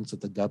conference at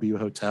the W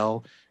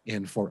Hotel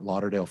in Fort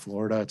Lauderdale,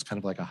 Florida. It's kind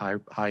of like a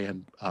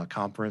high-end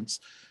conference,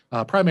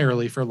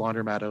 primarily for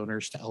laundromat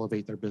owners to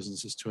elevate their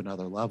businesses to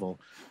another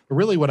level. But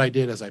really what I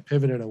did is I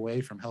pivoted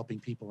away from helping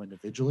people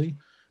individually,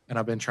 and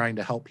I've been trying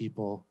to help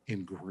people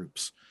in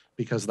groups,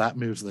 because that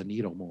moves the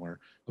needle more.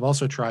 I've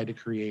also tried to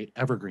create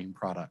evergreen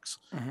products,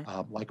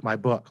 like my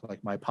book,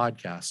 like my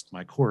podcast,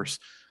 my course.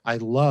 I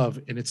love,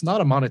 and it's not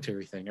a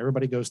monetary thing.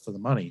 Everybody goes to the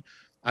money.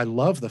 I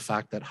love the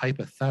fact that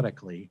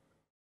hypothetically,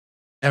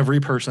 every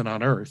person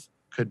on earth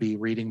could be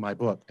reading my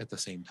book at the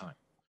same time.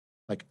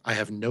 Like, I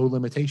have no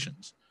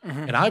limitations.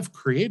 And I've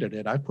created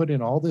it. I put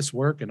in all this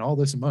work and all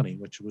this money,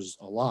 which was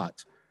a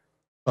lot.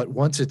 But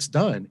once it's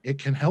done, it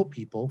can help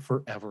people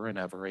forever and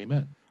ever.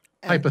 Amen.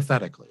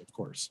 Hypothetically, of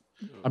course.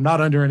 I'm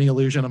not under any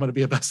illusion I'm going to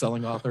be a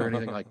best-selling author or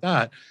anything like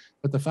that.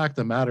 But the fact of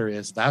the matter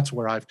is, that's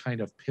where I've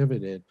kind of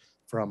pivoted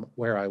from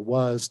where I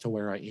was to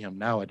where I am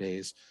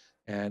nowadays.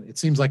 And it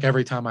seems like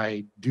every time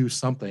I do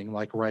something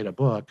like write a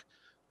book,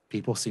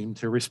 people seem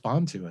to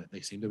respond to it.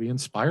 They seem to be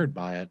inspired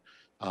by it.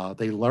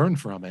 They learn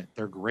from it.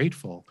 They're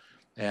grateful.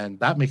 And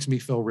that makes me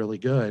feel really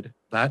good.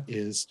 That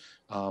is,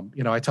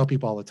 I tell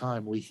people all the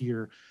time, we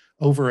hear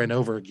over and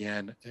over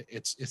again,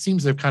 it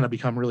seems to have kind of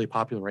become really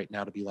popular right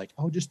now to be like,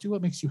 oh, just do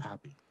what makes you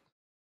happy.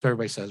 So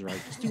everybody says, right,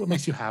 just do what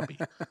makes you happy.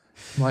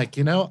 I'm like,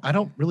 I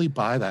don't really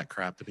buy that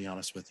crap, to be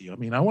honest with you. I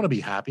mean, I want to be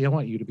happy. I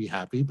want you to be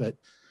happy, but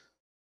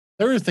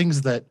there are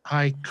things that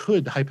I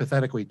could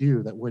hypothetically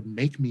do that would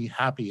make me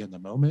happy in the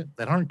moment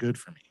that aren't good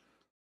for me.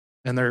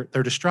 And they're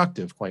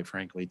destructive, quite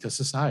frankly, to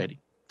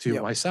society,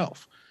 to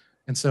myself.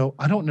 And so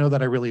I don't know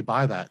that I really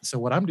buy that. So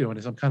what I'm doing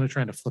is I'm kind of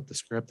trying to flip the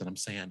script, and I'm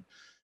saying,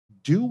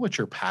 do what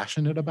you're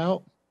passionate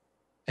about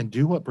and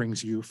do what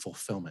brings you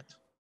fulfillment.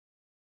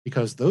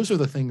 Because those are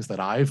the things that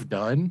I've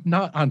done,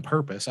 not on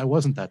purpose. I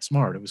wasn't that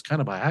smart. It was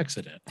kind of by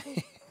accident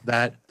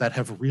that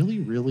have really,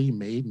 really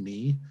made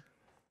me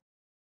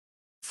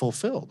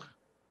fulfilled.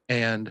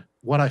 And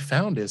what I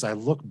found is I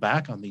look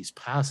back on these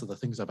paths of the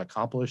things I've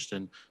accomplished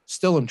and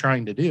still am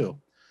trying to do.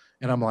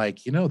 And I'm like,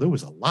 there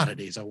was a lot of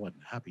days I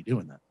wasn't happy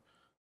doing that.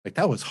 Like,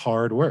 that was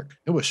hard work.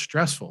 It was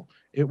stressful.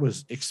 It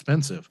was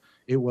expensive.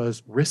 It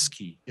was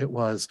risky. It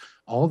was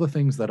all the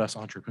things that us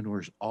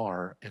entrepreneurs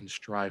are and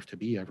strive to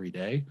be every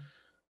day.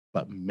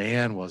 But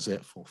man, was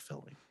it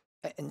fulfilling.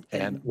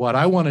 And what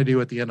I want to do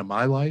at the end of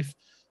my life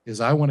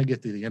is I want to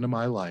get to the end of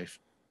my life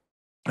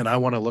and I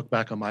want to look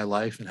back on my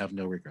life and have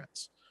no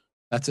regrets.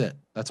 That's it.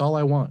 That's all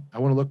I want. I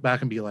want to look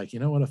back and be like, you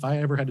know what? If I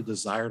ever had a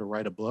desire to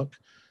write a book,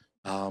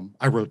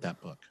 I wrote that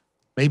book.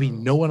 Maybe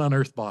no one on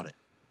earth bought it,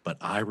 but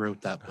I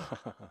wrote that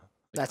book.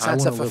 That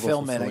sense of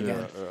fulfillment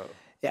again.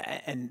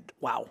 Yeah, and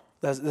wow,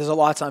 there's a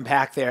lot to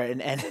unpack there.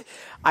 And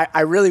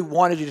I really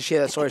wanted you to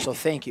share that story, so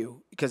thank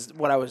you. Because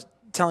what I was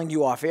telling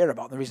you off air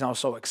about, the reason I was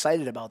so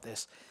excited about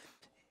this,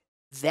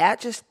 that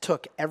just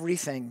took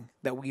everything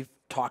that we've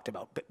talked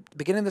about.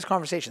 Beginning of this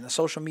conversation, the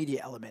social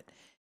media element,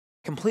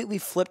 completely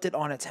flipped it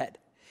on its head.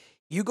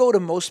 You go to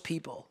most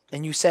people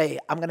and you say,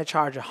 I'm going to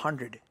charge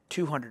 $100,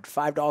 $200,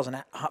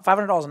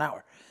 $500 an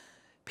hour.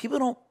 People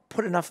don't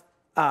put enough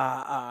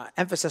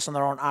emphasis on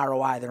their own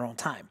ROI, their own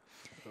time.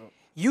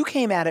 You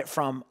came at it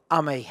from,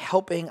 I'm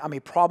a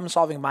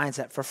problem-solving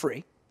mindset for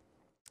free.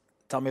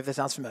 Tell me if this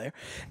sounds familiar.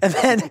 And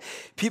then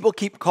people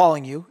keep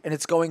calling you and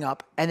it's going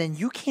up. And then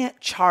you can't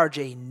charge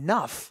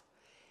enough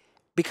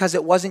because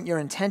it wasn't your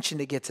intention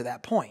to get to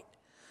that point.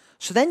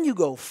 So then you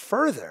go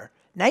further.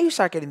 Now you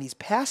start getting these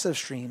passive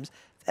streams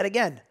that,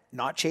 again,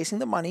 not chasing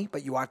the money,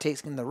 but you are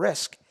taking the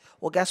risk.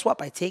 Well, guess what?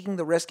 By taking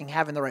the risk and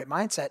having the right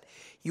mindset,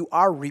 you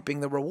are reaping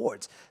the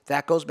rewards.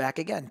 That goes back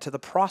again to the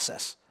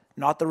process,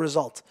 not the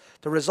result.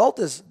 The result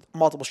is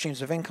multiple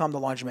streams of income, the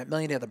Laundromat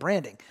Millionaire, the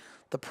branding.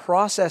 The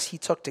process he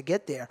took to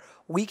get there,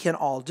 we can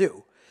all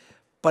do.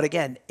 But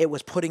again, it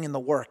was putting in the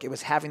work. It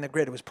was having the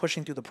grit. It was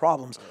pushing through the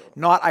problems.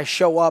 Not I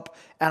show up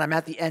and I'm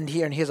at the end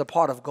here and here's a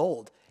pot of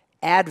gold.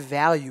 Add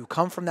value.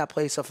 Come from that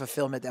place of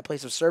fulfillment, that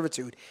place of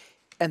servitude,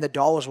 and the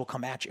dollars will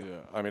come at you.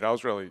 Yeah, I mean,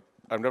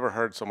 I've never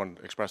heard someone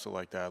express it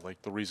like that.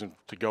 Like, the reason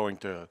to going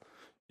to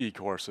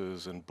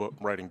e-courses and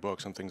writing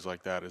books and things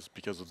like that is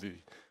because of you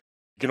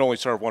can only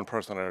serve one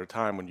person at a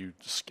time. When you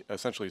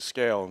essentially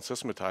scale and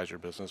systematize your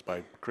business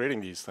by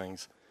creating these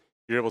things,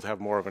 you're able to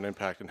have more of an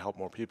impact and help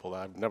more people.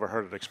 I've never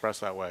heard it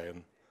expressed that way,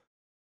 and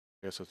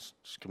I guess it's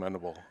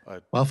commendable.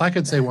 Well, if I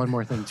could say one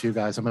more thing too,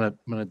 guys, I'm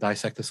gonna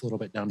dissect this a little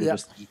bit down to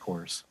just the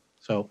e-course.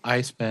 So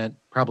I spent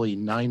probably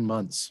 9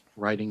 months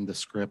writing the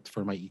script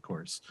for my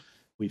e-course.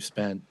 We've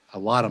spent a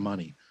lot of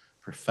money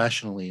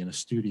professionally in a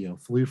studio,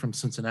 flew from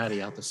Cincinnati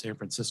out to San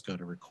Francisco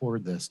to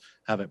record this,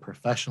 have it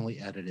professionally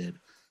edited,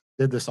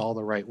 did this all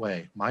the right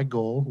way. My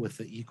goal with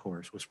the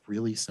e-course was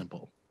really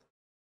simple.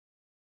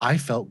 I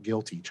felt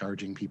guilty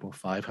charging people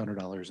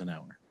 $500 an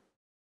hour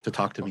to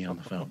talk to me on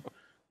the phone.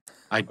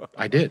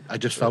 I did. I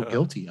just felt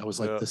guilty. I was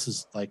like, this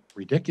is like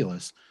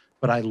ridiculous.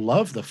 But I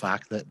love the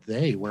fact that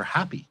they were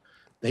happy.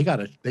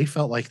 They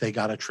felt like they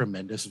got a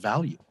tremendous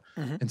value.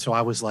 Mm-hmm. And so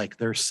I was like,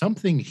 there's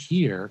something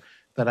here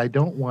that I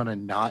don't want to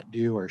not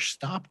do or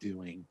stop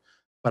doing,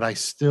 but I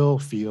still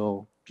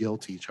feel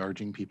guilty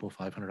charging people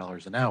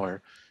 $500 an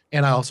hour.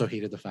 And I also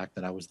hated the fact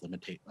that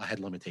I had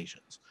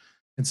limitations.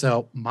 And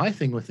so my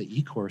thing with the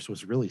e-course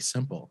was really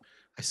simple.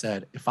 I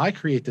said, if I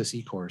create this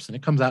e-course and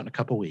it comes out in a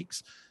couple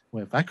weeks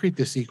well, if I create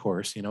this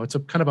e-course, it's a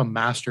kind of a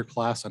master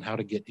class on how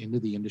to get into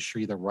the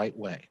industry the right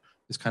way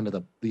is kind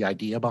of the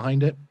idea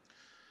behind it.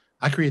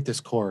 I create this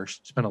course,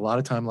 spend a lot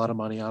of time, a lot of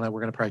money on it. We're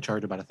going to probably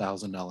charge about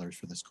 $1,000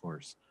 for this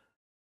course.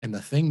 And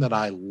the thing that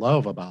I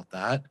love about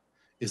that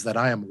is that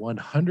I am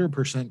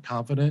 100%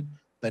 confident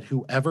that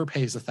whoever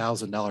pays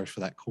 $1,000 for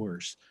that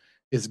course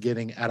is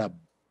getting at a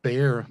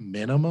bare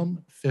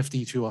minimum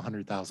 $50,000 to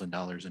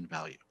 $100,000 in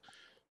value.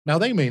 Now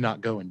they may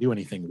not go and do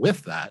anything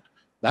with that.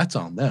 That's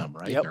on them,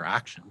 right? Yep. Their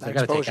actions. That They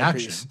got to take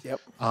action. piece.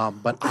 Yep.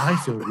 But I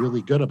feel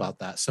really good about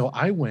that. So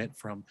I went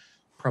from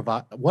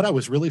what I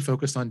was really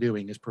focused on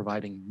doing is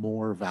providing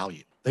more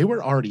value. They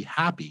were already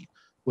happy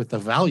with the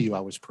value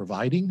I was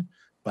providing,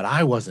 but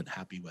I wasn't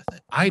happy with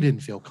it. I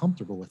didn't feel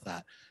comfortable with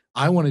that.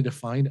 I wanted to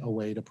find a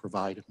way to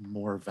provide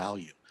more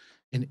value.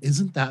 And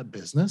isn't that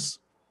business?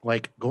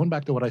 Like going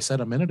back to what I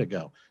said a minute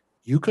ago,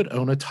 you could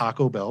own a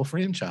Taco Bell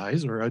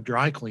franchise or a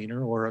dry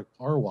cleaner or a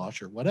car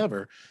wash or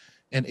whatever.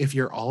 And if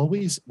you're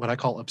always what I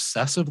call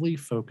obsessively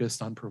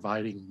focused on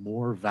providing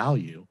more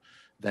value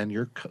than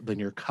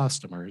your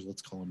customers,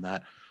 let's call them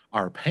that,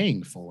 are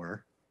paying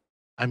for,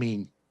 I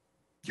mean,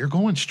 you're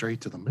going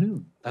straight to the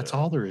moon. That's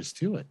all there is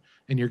to it.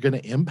 And you're going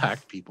to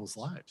impact people's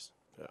lives.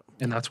 Yeah.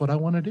 And that's what I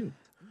want to do.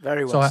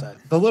 Very well said.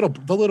 The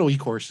little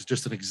e-course is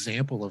just an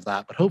example of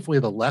that. But hopefully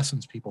the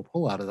lessons people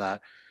pull out of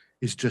that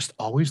is just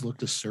always look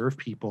to serve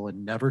people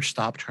and never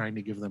stop trying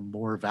to give them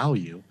more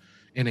value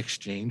in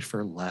exchange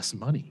for less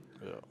money.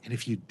 Yeah. And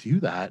if you do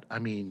that, I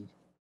mean,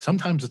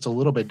 sometimes it's a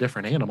little bit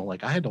different animal.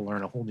 Like I had to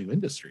learn a whole new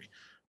industry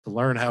to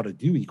learn how to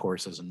do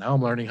e-courses. And now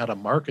I'm learning how to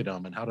market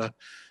them and how to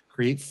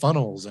create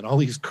funnels and all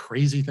these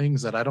crazy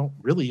things that I don't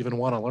really even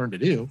want to learn to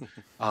do.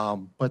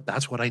 But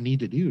that's what I need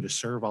to do to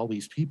serve all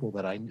these people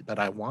that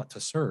I want to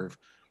serve.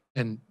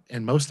 And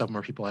most of them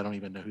are people I don't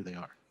even know who they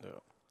are. Yeah.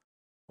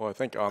 Well, I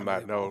think on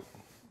that note,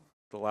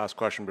 the last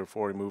question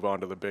before we move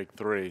on to the big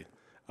three,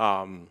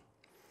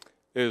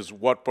 is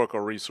what book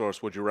or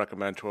resource would you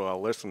recommend to our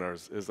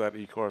listeners? Is that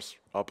e-course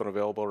up and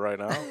available right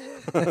now?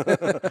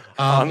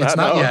 It's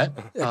not yet.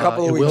 A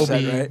couple of weeks,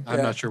 right?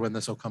 I'm not sure when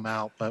this will come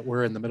out, but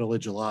we're in the middle of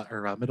July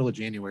or middle of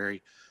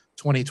January,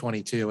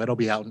 2022. It'll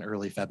be out in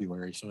early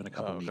February, so in a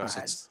couple of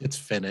weeks, it's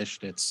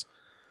finished. It's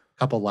a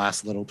couple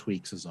last little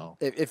tweaks is all.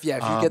 If you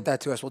get that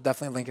to us, we'll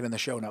definitely link it in the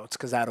show notes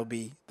because that'll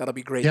be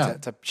great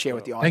to share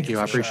with the audience. Thank you.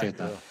 I appreciate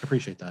that. I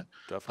appreciate that.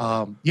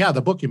 Definitely.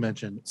 The book you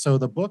mentioned. So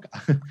the book,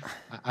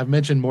 I've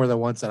mentioned more than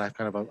once that I've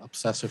kind of an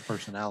obsessive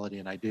personality,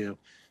 and I do.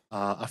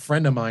 A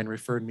friend of mine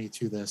referred me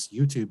to this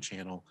YouTube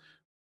channel,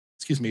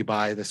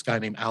 by this guy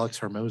named Alex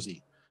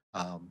Hormozy.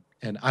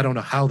 And I don't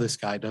know how this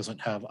guy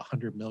doesn't have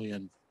 100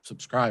 million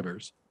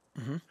subscribers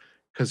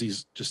because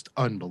he's just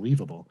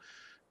unbelievable.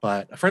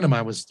 But a friend of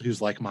mine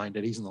who's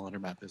like-minded, he's in the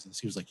laundromat business.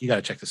 He was like, you got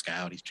to check this guy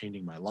out. He's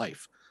changing my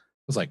life.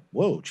 I was like,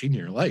 whoa, changing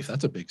your life.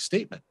 That's a big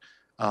statement.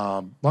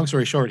 Long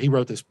story short, he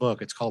wrote this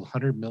book. It's called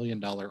 $100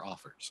 Million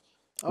Offers,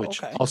 which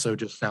also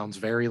just sounds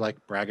very like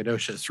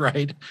braggadocious,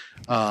 right?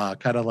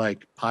 Kind of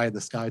like pie in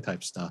the sky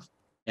type stuff.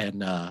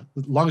 And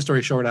long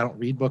story short, I don't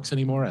read books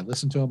anymore. I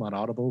listen to them on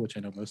Audible, which I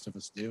know most of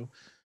us do.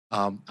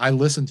 I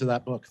listened to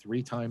that book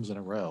 3 times in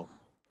a row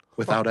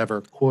without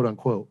ever, quote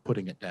unquote,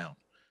 putting it down.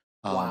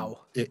 Wow.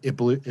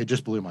 It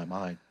just blew my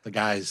mind. The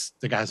guy's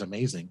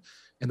amazing.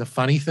 And the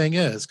funny thing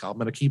is, I'm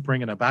going to keep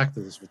bringing it back to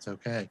this if it's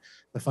okay.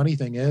 The funny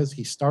thing is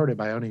he started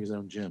by owning his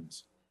own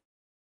gyms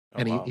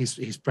and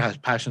he's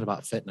passionate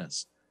about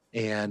fitness.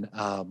 And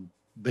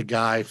the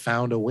guy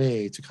found a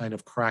way to kind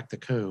of crack the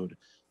code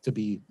to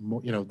be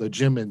more, the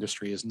gym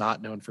industry is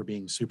not known for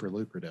being super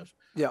lucrative.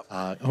 Yeah.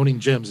 Owning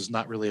gyms is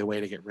not really a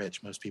way to get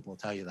rich. Most people will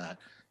tell you that.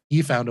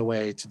 He found a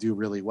way to do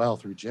really well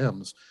through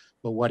gyms.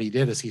 But what he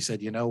did is he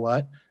said, you know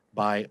what?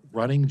 By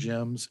running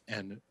gyms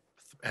and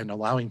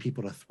allowing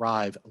people to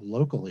thrive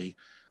locally,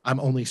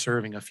 I'm only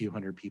serving a few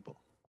thousand people.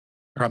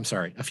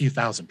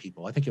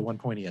 I think at one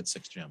point he had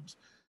 6 gyms.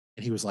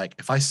 And he was like,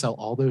 if I sell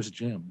all those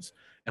gyms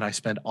and I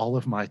spend all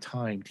of my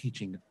time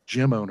teaching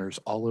gym owners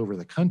all over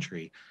the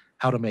country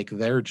how to make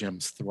their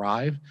gyms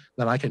thrive,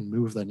 then I can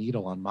move the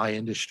needle on my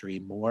industry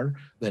more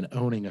than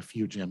owning a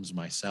few gyms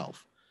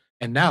myself.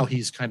 And now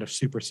he's kind of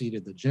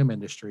superseded the gym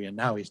industry. And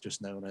now he's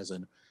just known as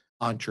an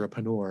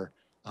entrepreneur,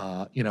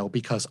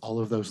 because all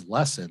of those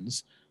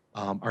lessons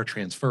are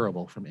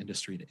transferable from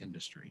industry to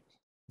industry.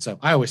 So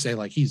I always say,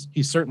 like, he's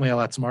certainly a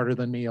lot smarter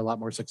than me, a lot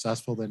more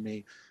successful than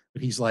me,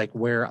 but he's like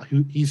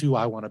he's who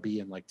I want to be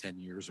in like 10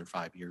 years or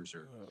 5 years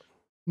or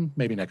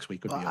maybe next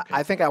week would be okay.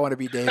 I think I want to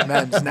be Dave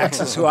Menz.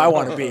 Next is who I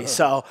want to be.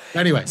 So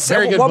anyway,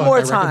 very good one book.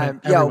 more time.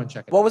 What was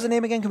out. the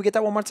name again? Can we get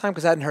that one more time?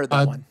 Because I hadn't heard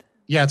that one.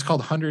 Yeah, it's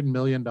called $100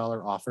 Million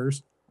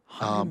Offers.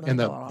 And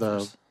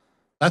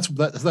that's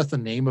the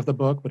name of the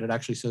book, but it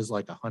actually says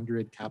like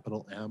 100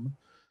 capital M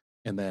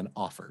and then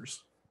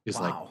offers is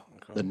like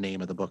the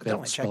name of the book. They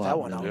don't check spell that out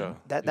one out. million.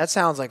 That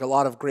sounds like a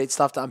lot of great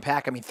stuff to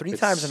unpack. I mean, 3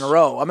 times in a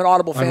row. I'm an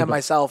Audible fan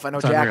myself. I know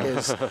Jack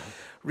is.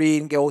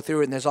 Read and go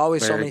through it, and there's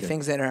always so many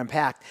things that are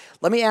unpacked.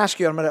 Let me ask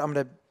you, I'm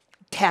gonna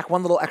tack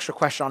one little extra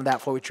question on that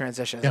before we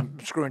transition. Yeah. I'm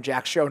screwing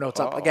Jack's show notes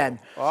up again.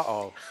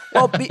 Uh-oh.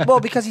 Well,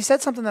 because he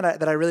said something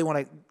that I really want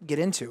to get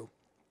into.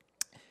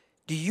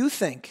 Do you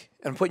think,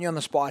 and I'm putting you on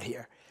the spot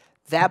here,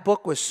 that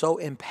book was so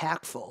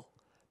impactful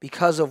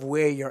because of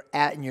where you're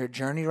at in your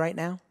journey right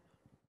now?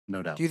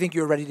 No doubt. Do you think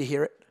you were ready to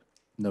hear it?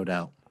 No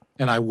doubt.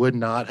 And I would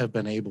not have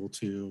been able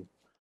to,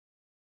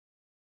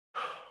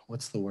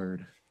 what's the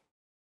word?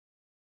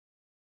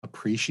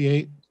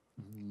 Appreciate,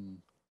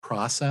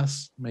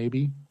 process,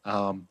 maybe,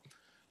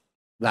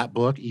 that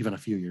book even a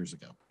few years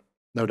ago.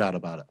 No doubt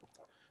about it.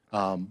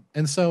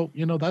 And so,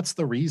 that's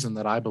the reason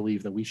that I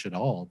believe that we should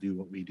all do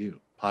what we do.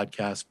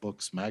 Podcasts,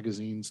 books,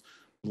 magazines,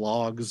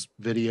 blogs,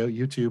 video,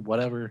 YouTube,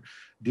 whatever.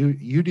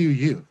 You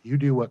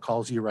do what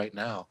calls you right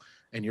now.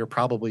 And you're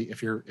probably,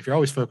 if you're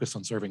always focused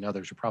on serving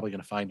others, you're probably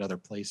going to find other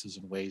places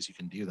and ways you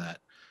can do that.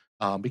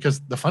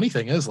 Because the funny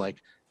thing is,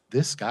 like,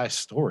 this guy's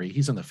story,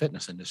 he's in the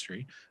fitness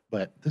industry,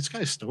 but this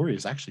guy's story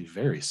is actually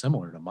very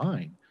similar to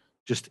mine,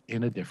 just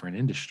in a different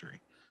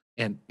industry.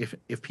 And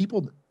if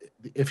people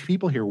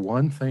hear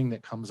one thing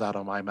that comes out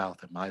of my mouth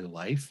in my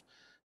life,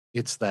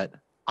 it's that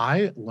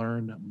I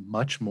learn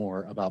much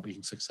more about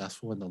being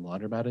successful in the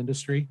laundromat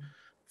industry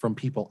from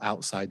people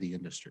outside the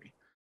industry.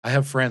 I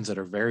have friends that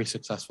are very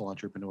successful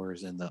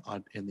entrepreneurs in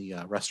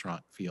the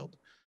restaurant field,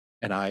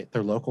 and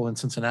they're local in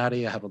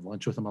Cincinnati. I have a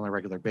lunch with them on a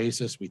regular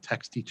basis. We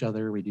text each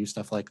other. We do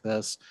stuff like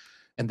this,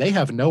 and they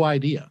have no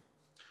idea.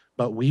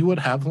 But we would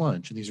have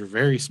lunch, and these are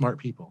very smart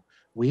people.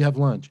 We have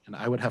lunch, and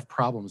I would have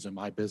problems in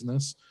my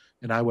business,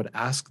 and I would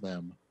ask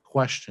them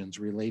questions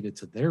related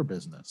to their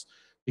business,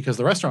 because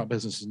the restaurant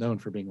business is known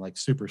for being like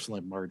super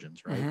slim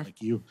margins, right? Mm-hmm.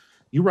 Like you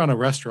run a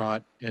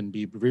restaurant and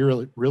be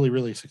really, really,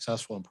 really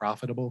successful and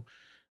profitable.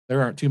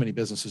 There aren't too many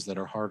businesses that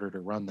are harder to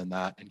run than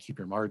that and keep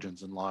your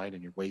margins in line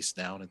and your waste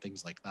down and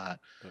things like that.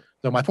 Right.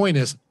 So my point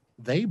is,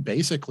 they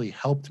basically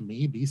helped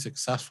me be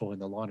successful in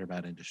the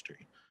laundromat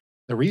industry.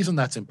 The reason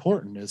that's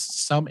important is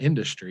some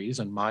industries,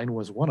 and mine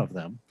was one of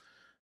them,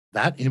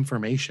 that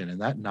information and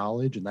that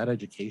knowledge and that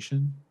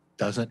education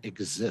doesn't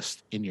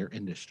exist in your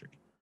industry.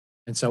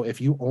 And so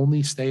if you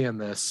only stay in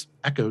this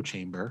echo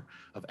chamber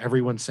of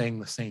everyone saying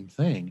the same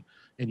thing,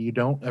 and you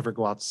don't ever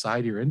go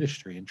outside your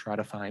industry and try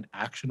to find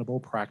actionable,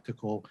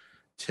 practical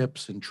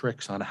tips and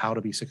tricks on how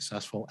to be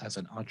successful as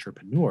an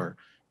entrepreneur,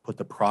 put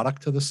the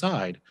product to the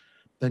side,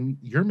 then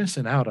you're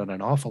missing out on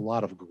an awful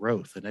lot of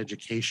growth and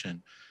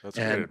education. That's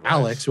and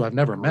Alex, who I've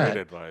never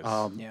met,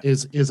 yeah.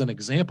 is an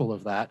example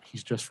of that.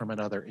 He's just from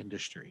another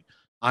industry.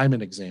 I'm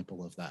an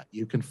example of that.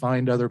 You can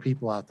find other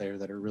people out there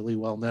that are really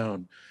well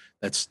known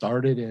that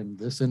started in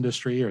this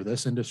industry or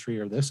this industry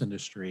or this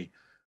industry,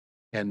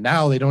 and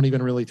now they don't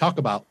even really talk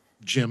about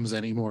gyms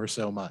anymore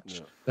so much.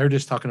 Yeah. They're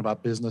just talking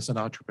about business and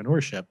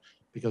entrepreneurship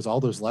because all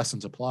those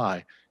lessons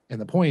apply.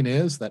 And the point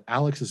is that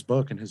Alex's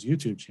book and his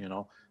YouTube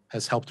channel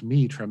has helped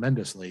me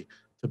tremendously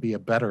to be a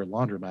better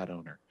laundromat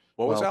owner.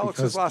 What was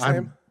Alex's last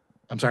name?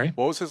 I'm sorry?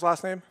 What was his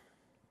last name?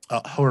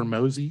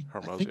 Hormozy.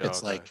 I think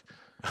it's like...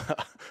 I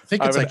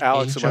have an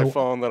Alex in my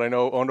phone that I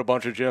know owned a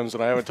bunch of gyms,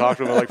 and I haven't talked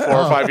to him in like 4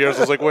 or 5 years. I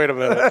was like, wait a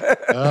minute.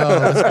 Oh,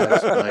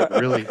 that's like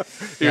really.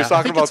 He was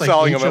talking about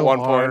selling them at one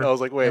point. I was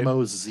like, wait.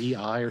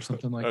 MOZI or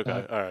something like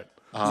that. Okay, all right.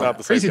 Not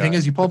the crazy thing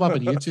is, you pull him up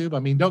on YouTube. I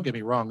mean, don't get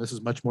me wrong. This is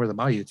much more than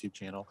my YouTube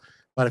channel.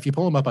 But if you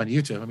pull him up on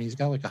YouTube, I mean, he's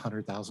got like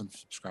 100,000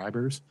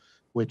 subscribers,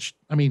 which,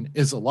 I mean,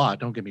 is a lot.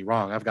 Don't get me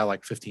wrong. I've got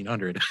like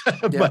 1,500.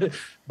 Yeah.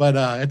 but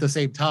at the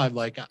same time,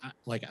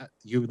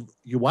 you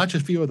watch a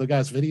few of the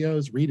guy's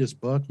videos, read his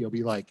book, you'll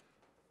be like,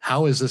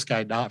 how is this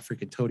guy not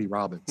freaking Tony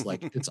Robbins?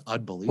 Like, it's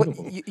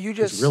unbelievable. Well, you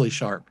just, it's really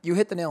sharp. You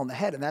hit the nail on the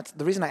head, and that's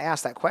the reason I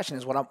asked that question.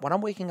 Is when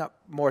I'm waking up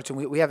more to.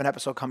 We have an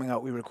episode coming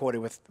out. We recorded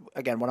with,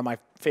 again, one of my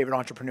favorite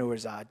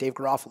entrepreneurs, Dave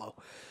Garofalo.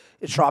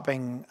 It's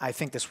dropping, I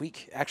think, this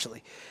week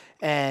actually,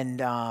 and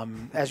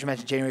as you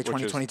mentioned, January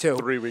 2022.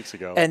 3 weeks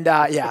ago. And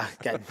yeah,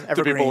 again,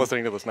 to people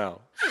listening to this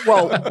now.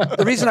 Well,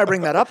 the reason I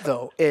bring that up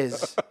though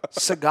is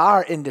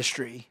cigar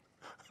industry,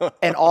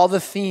 and all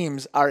the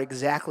themes are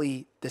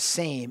exactly the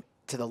same.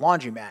 To the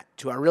laundromat,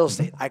 to our real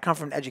estate. I come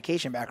from an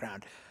education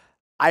background.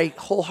 I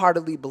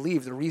wholeheartedly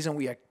believe the reason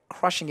we are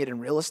crushing it in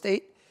real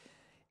estate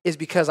is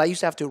because I used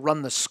to have to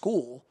run the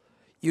school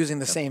using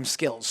the same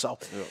skills. So,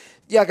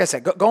 yeah, like I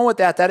said, going with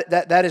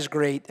that is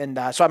great. And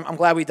so I'm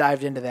glad we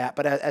dived into that.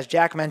 But as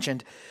Jack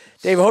mentioned,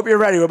 Dave, I hope you're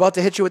ready. We're about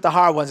to hit you with the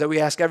hard ones that we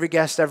ask every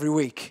guest every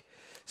week.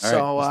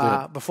 All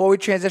right, before we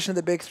transition to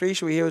the big three,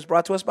 should we hear what's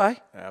brought to us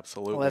by?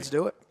 Absolutely. Well, let's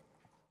do it.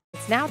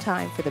 It's now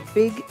time for the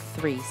Big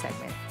Three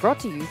segment, brought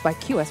to you by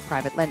QS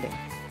Private Lending.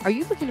 Are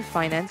you looking to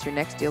finance your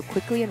next deal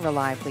quickly and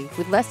reliably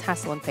with less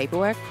hassle and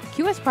paperwork?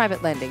 QS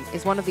Private Lending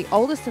is one of the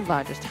oldest and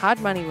largest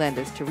hard money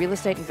lenders to real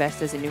estate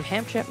investors in New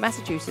Hampshire,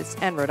 Massachusetts,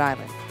 and Rhode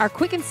Island. Our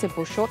quick and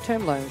simple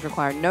short-term loans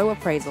require no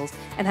appraisals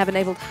and have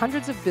enabled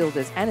hundreds of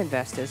builders and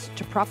investors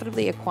to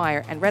profitably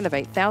acquire and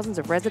renovate thousands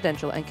of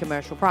residential and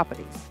commercial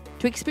properties.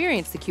 To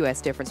experience the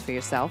QS difference for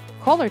yourself,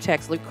 call or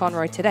text Luke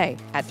Conroy today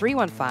at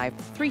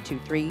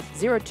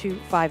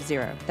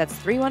 315-323-0250. That's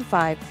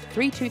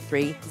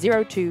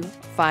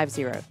 315-323-0250.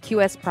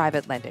 QS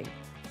Private Lending.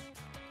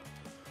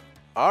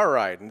 All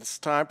right, and it's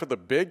time for the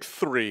big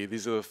three.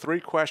 These are the three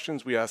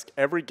questions we ask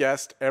every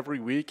guest every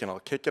week, and I'll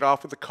kick it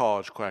off with the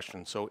college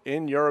question. So,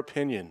 in your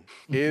opinion,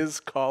 is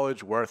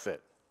college worth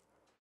it?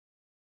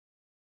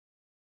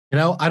 You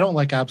know, I don't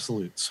like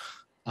absolutes.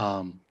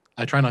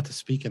 I try not to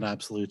speak in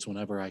absolutes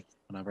whenever I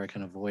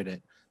can avoid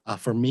it.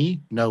 For me,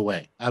 no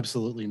way,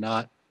 absolutely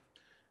not.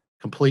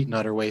 Complete and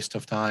utter waste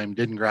of time.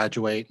 Didn't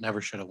graduate.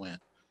 Never should have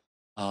went.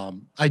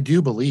 I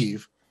do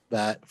believe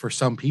that for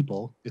some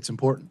people, it's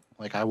important.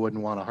 Like I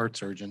wouldn't want a heart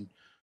surgeon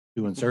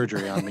doing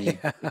surgery on me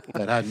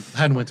that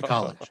hadn't went to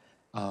college.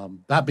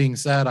 That being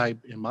said,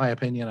 in my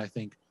opinion, I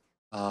think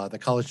the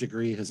college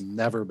degree has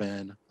never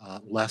been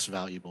less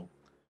valuable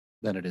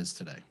than it is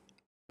today.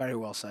 Very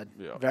well said.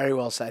 Yeah. Very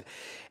well said.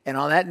 And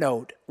on that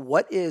note,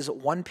 what is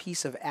one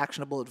piece of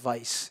actionable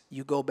advice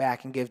you go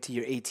back and give to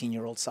your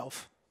 18-year-old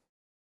self?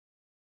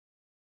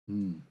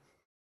 I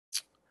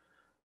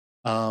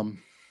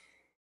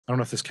don't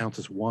know if this counts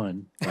as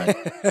one,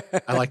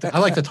 but I like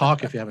to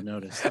talk if you haven't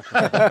noticed.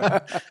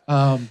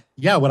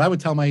 Yeah, what I would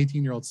tell my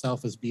 18-year-old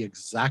self is be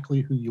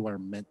exactly who you are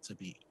meant to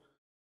be.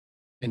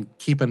 And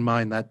keep in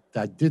mind that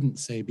that didn't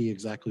say be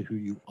exactly who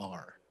you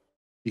are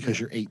because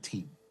you're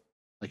 18.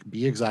 Like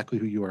be exactly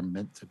who you are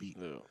meant to be.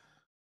 Yeah.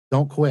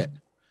 Don't quit.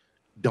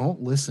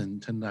 Don't listen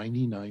to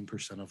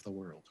 99% of the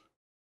world.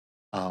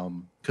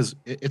 Because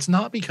it's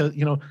not because,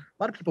 a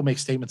lot of people make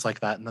statements like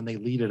that and then they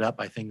lead it up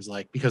by things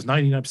like because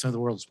 99% of the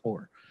world is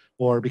poor,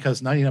 or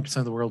because 99%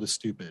 of the world is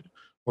stupid,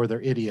 or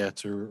they're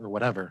idiots, or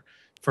whatever.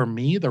 For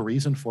me, the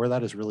reason for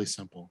that is really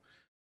simple.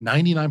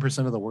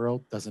 99% of the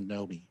world doesn't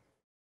know me.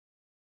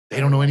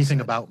 They don't know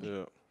anything about me.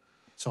 Yeah.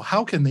 So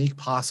how can they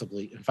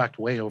possibly, in fact,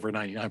 way over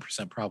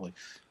 99% probably,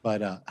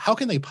 but how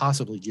can they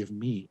possibly give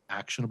me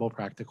actionable,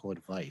 practical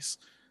advice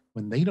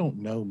when they don't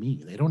know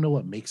me? They don't know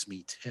what makes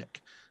me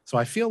tick. So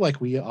I feel like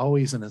we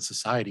always in a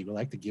society, we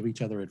like to give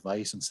each other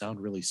advice and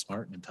sound really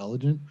smart and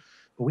intelligent,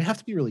 but we have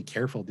to be really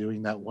careful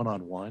doing that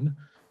one-on-one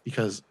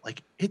because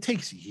like it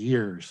takes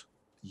years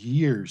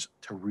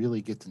to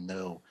really get to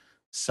know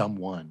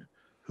someone,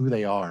 who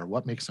they are,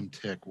 what makes them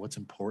tick, what's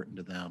important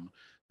to them,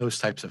 those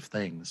types of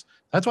things.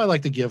 That's why I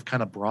like to give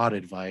kind of broad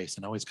advice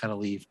and always kind of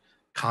leave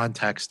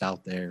context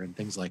out there and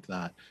things like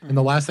that. And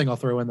the last thing I'll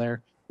throw in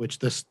there, which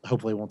this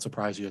hopefully won't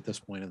surprise you at this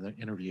point in the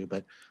interview,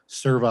 but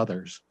serve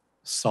others,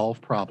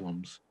 solve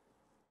problems,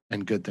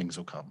 and good things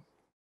will come.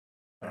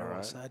 All right.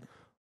 Well said.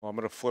 Well, I'm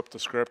going to flip the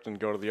script and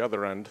go to the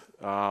other end.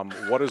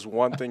 What is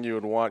one thing you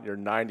would want your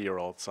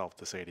 90-year-old self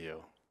to say to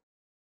you?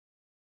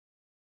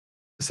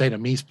 To say to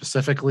me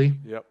specifically,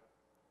 Yep.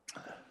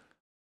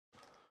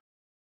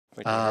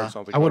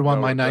 I would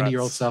want my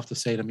 90-year-old self to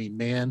say to me,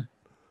 man,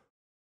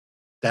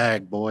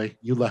 dag boy,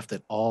 you left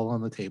it all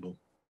on the table.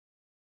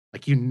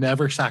 Like you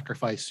never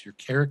sacrificed your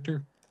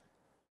character,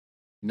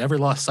 never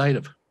lost sight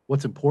of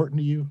what's important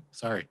to you.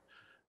 Sorry.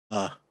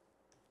 No,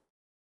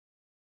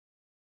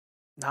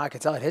 I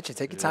can tell it hit you.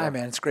 Take your time,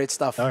 man. It's great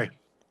stuff. Sorry.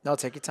 No,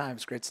 take your time.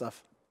 It's great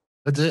stuff.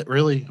 That's it,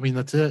 really. I mean,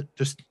 that's it.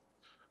 Just,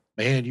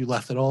 man, you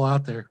left it all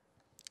out there.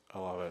 I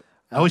love it.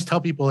 I always tell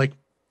people, like,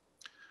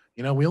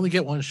 we only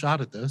get one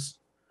shot at this.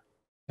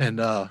 And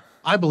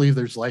I believe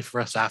there's life for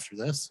us after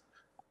this,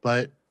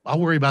 but I'll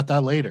worry about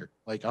that later.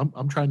 Like,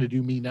 I'm trying to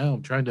do me now.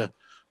 I'm trying to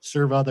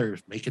serve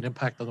others, make an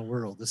impact on the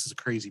world. This is a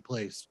crazy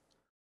place.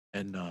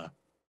 And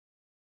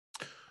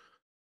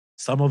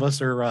some of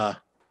us are,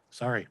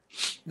 sorry.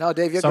 No,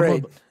 Dave, you're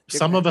great.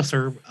 Some of us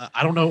are,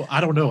 I don't know.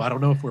 I don't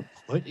know if we're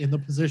put in the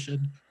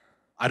position.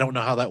 I don't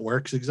know how that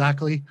works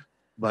exactly,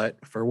 but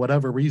for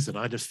whatever reason,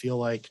 I just feel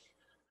like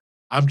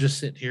I'm just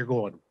sitting here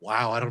going,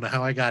 wow, I don't know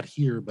how I got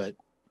here, but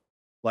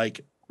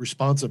like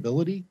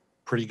responsibility,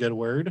 pretty good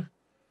word.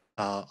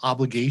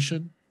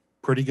 Obligation,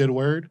 pretty good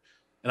word.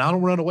 And I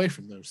don't run away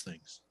from those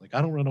things.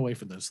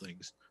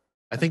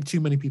 I think too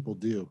many people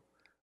do.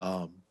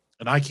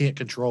 And I can't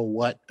control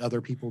what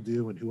other people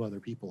do and who other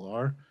people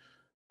are,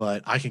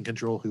 but I can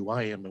control who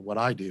I am and what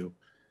I do.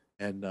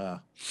 And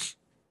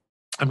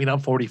I'm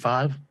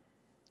 45.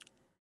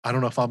 I don't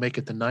know if I'll make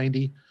it to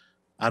 90.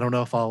 I don't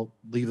know if I'll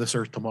leave this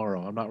earth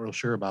tomorrow. I'm not real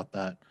sure about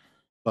that.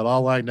 But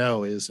all I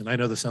know is, and I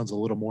know this sounds a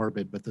little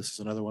morbid, but this is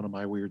another one of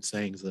my weird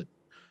sayings that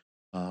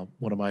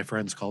one of my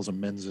friends calls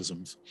them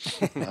Menzisms.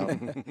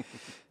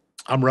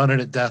 I'm running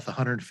at death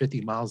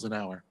 150 miles an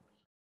hour,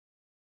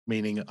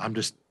 meaning I'm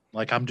just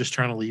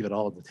trying to leave it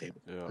all at the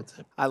table. Yeah. That's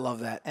it. I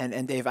love that.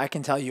 And Dave, I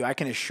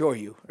can assure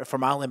you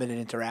from our limited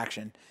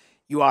interaction,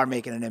 you are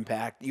making an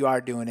impact. You are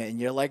doing it. And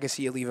your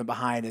legacy you're leaving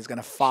behind is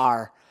going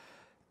to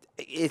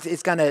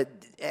it's going to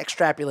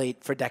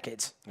extrapolate for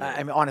decades. Yeah.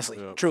 I mean, honestly,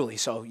 truly.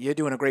 So you're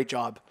doing a great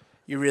job.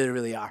 You really,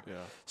 really are. Yeah.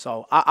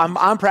 So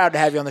I'm proud to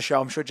have you on the show.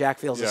 I'm sure Jack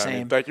feels the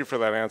same. Thank you for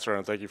that answer,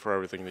 and thank you for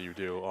everything that you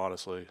do,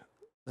 honestly.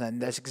 And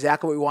that's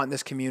exactly what we want in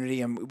this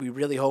community, and we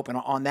really hope. And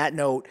on that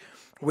note,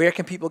 where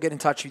can people get in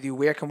touch with you?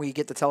 Where can we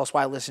get the Tell Us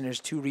Why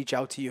listeners to reach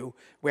out to you?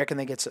 Where can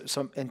they get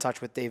some in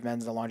touch with Dave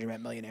Menz, the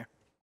Laundromat Millionaire?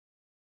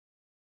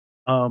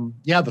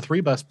 The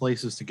three best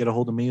places to get a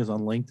hold of me is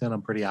on LinkedIn.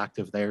 I'm pretty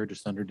active there,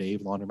 just under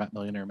Dave, Laundromat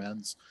Millionaire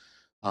Menz.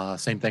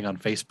 Same thing on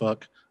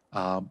Facebook.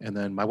 And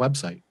then my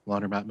website,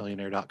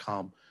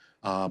 laundromatmillionaire.com.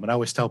 And I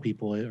always tell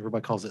people,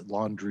 everybody calls it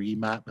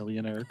Laundromat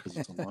Millionaire because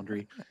it's a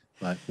laundry,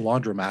 but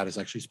laundromat is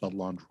actually spelled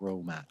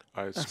laundromat.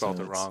 I spelled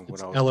it wrong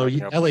when I was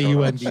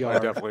Laundr. I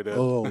definitely did.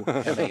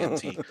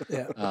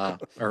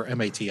 Or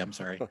MAT, I'm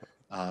sorry.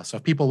 So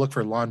if people look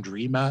for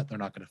laundromat, they're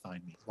not going to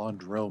find me.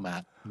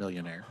 Laundromat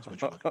Millionaire is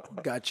what you're looking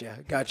for. Gotcha.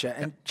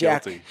 And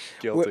Jack,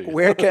 Guilty.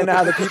 where can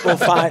the people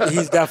find?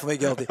 He's definitely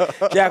guilty.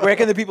 Jack, where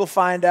can the people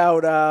find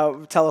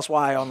out? Tell Us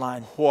Why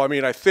online. Well, I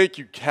mean, I think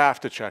you have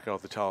to check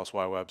out the Tell Us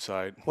Why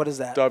website. What is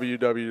that?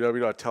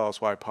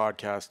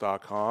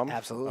 www.telluswhypodcast.com.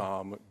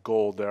 Absolutely.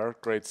 Gold there.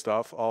 Great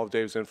stuff. All of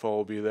Dave's info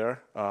will be there.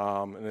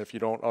 And if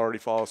you don't already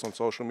follow us on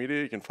social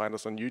media, you can find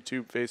us on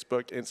YouTube,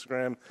 Facebook,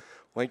 Instagram,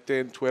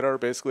 LinkedIn, Twitter,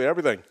 basically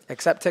everything.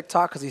 Except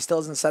TikTok, because he still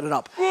hasn't set it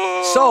up.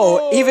 Whoa!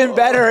 So, even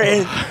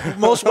better,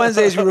 most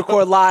Wednesdays we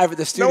record live at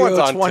the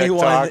Studio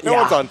 21. No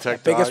one's on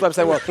TikTok. Biggest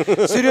website world.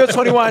 Studio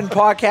 21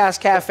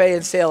 Podcast Cafe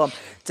in Salem.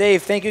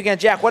 Dave, thank you again.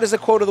 Jack, what is the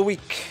quote of the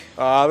week?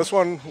 This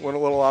one went a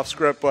little off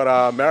script,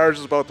 but marriage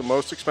is about the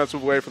most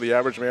expensive way for the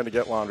average man to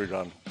get laundry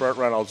done. Burt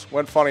Reynolds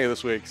went funny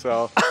this week,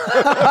 so.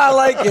 I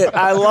like it.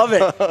 I love it.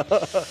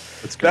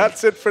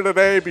 That's it for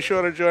today. Be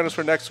sure to join us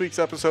for next week's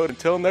episode.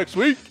 Until next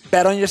week.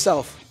 Bet on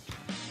yourself.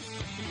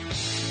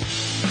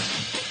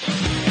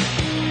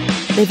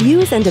 The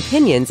views and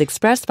opinions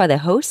expressed by the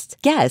hosts,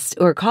 guests,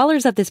 or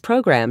callers of this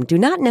program do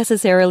not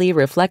necessarily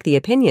reflect the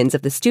opinions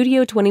of the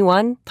Studio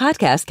 21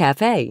 Podcast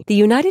Cafe, the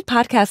United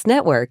Podcast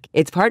Network,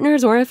 its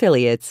partners, or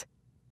affiliates.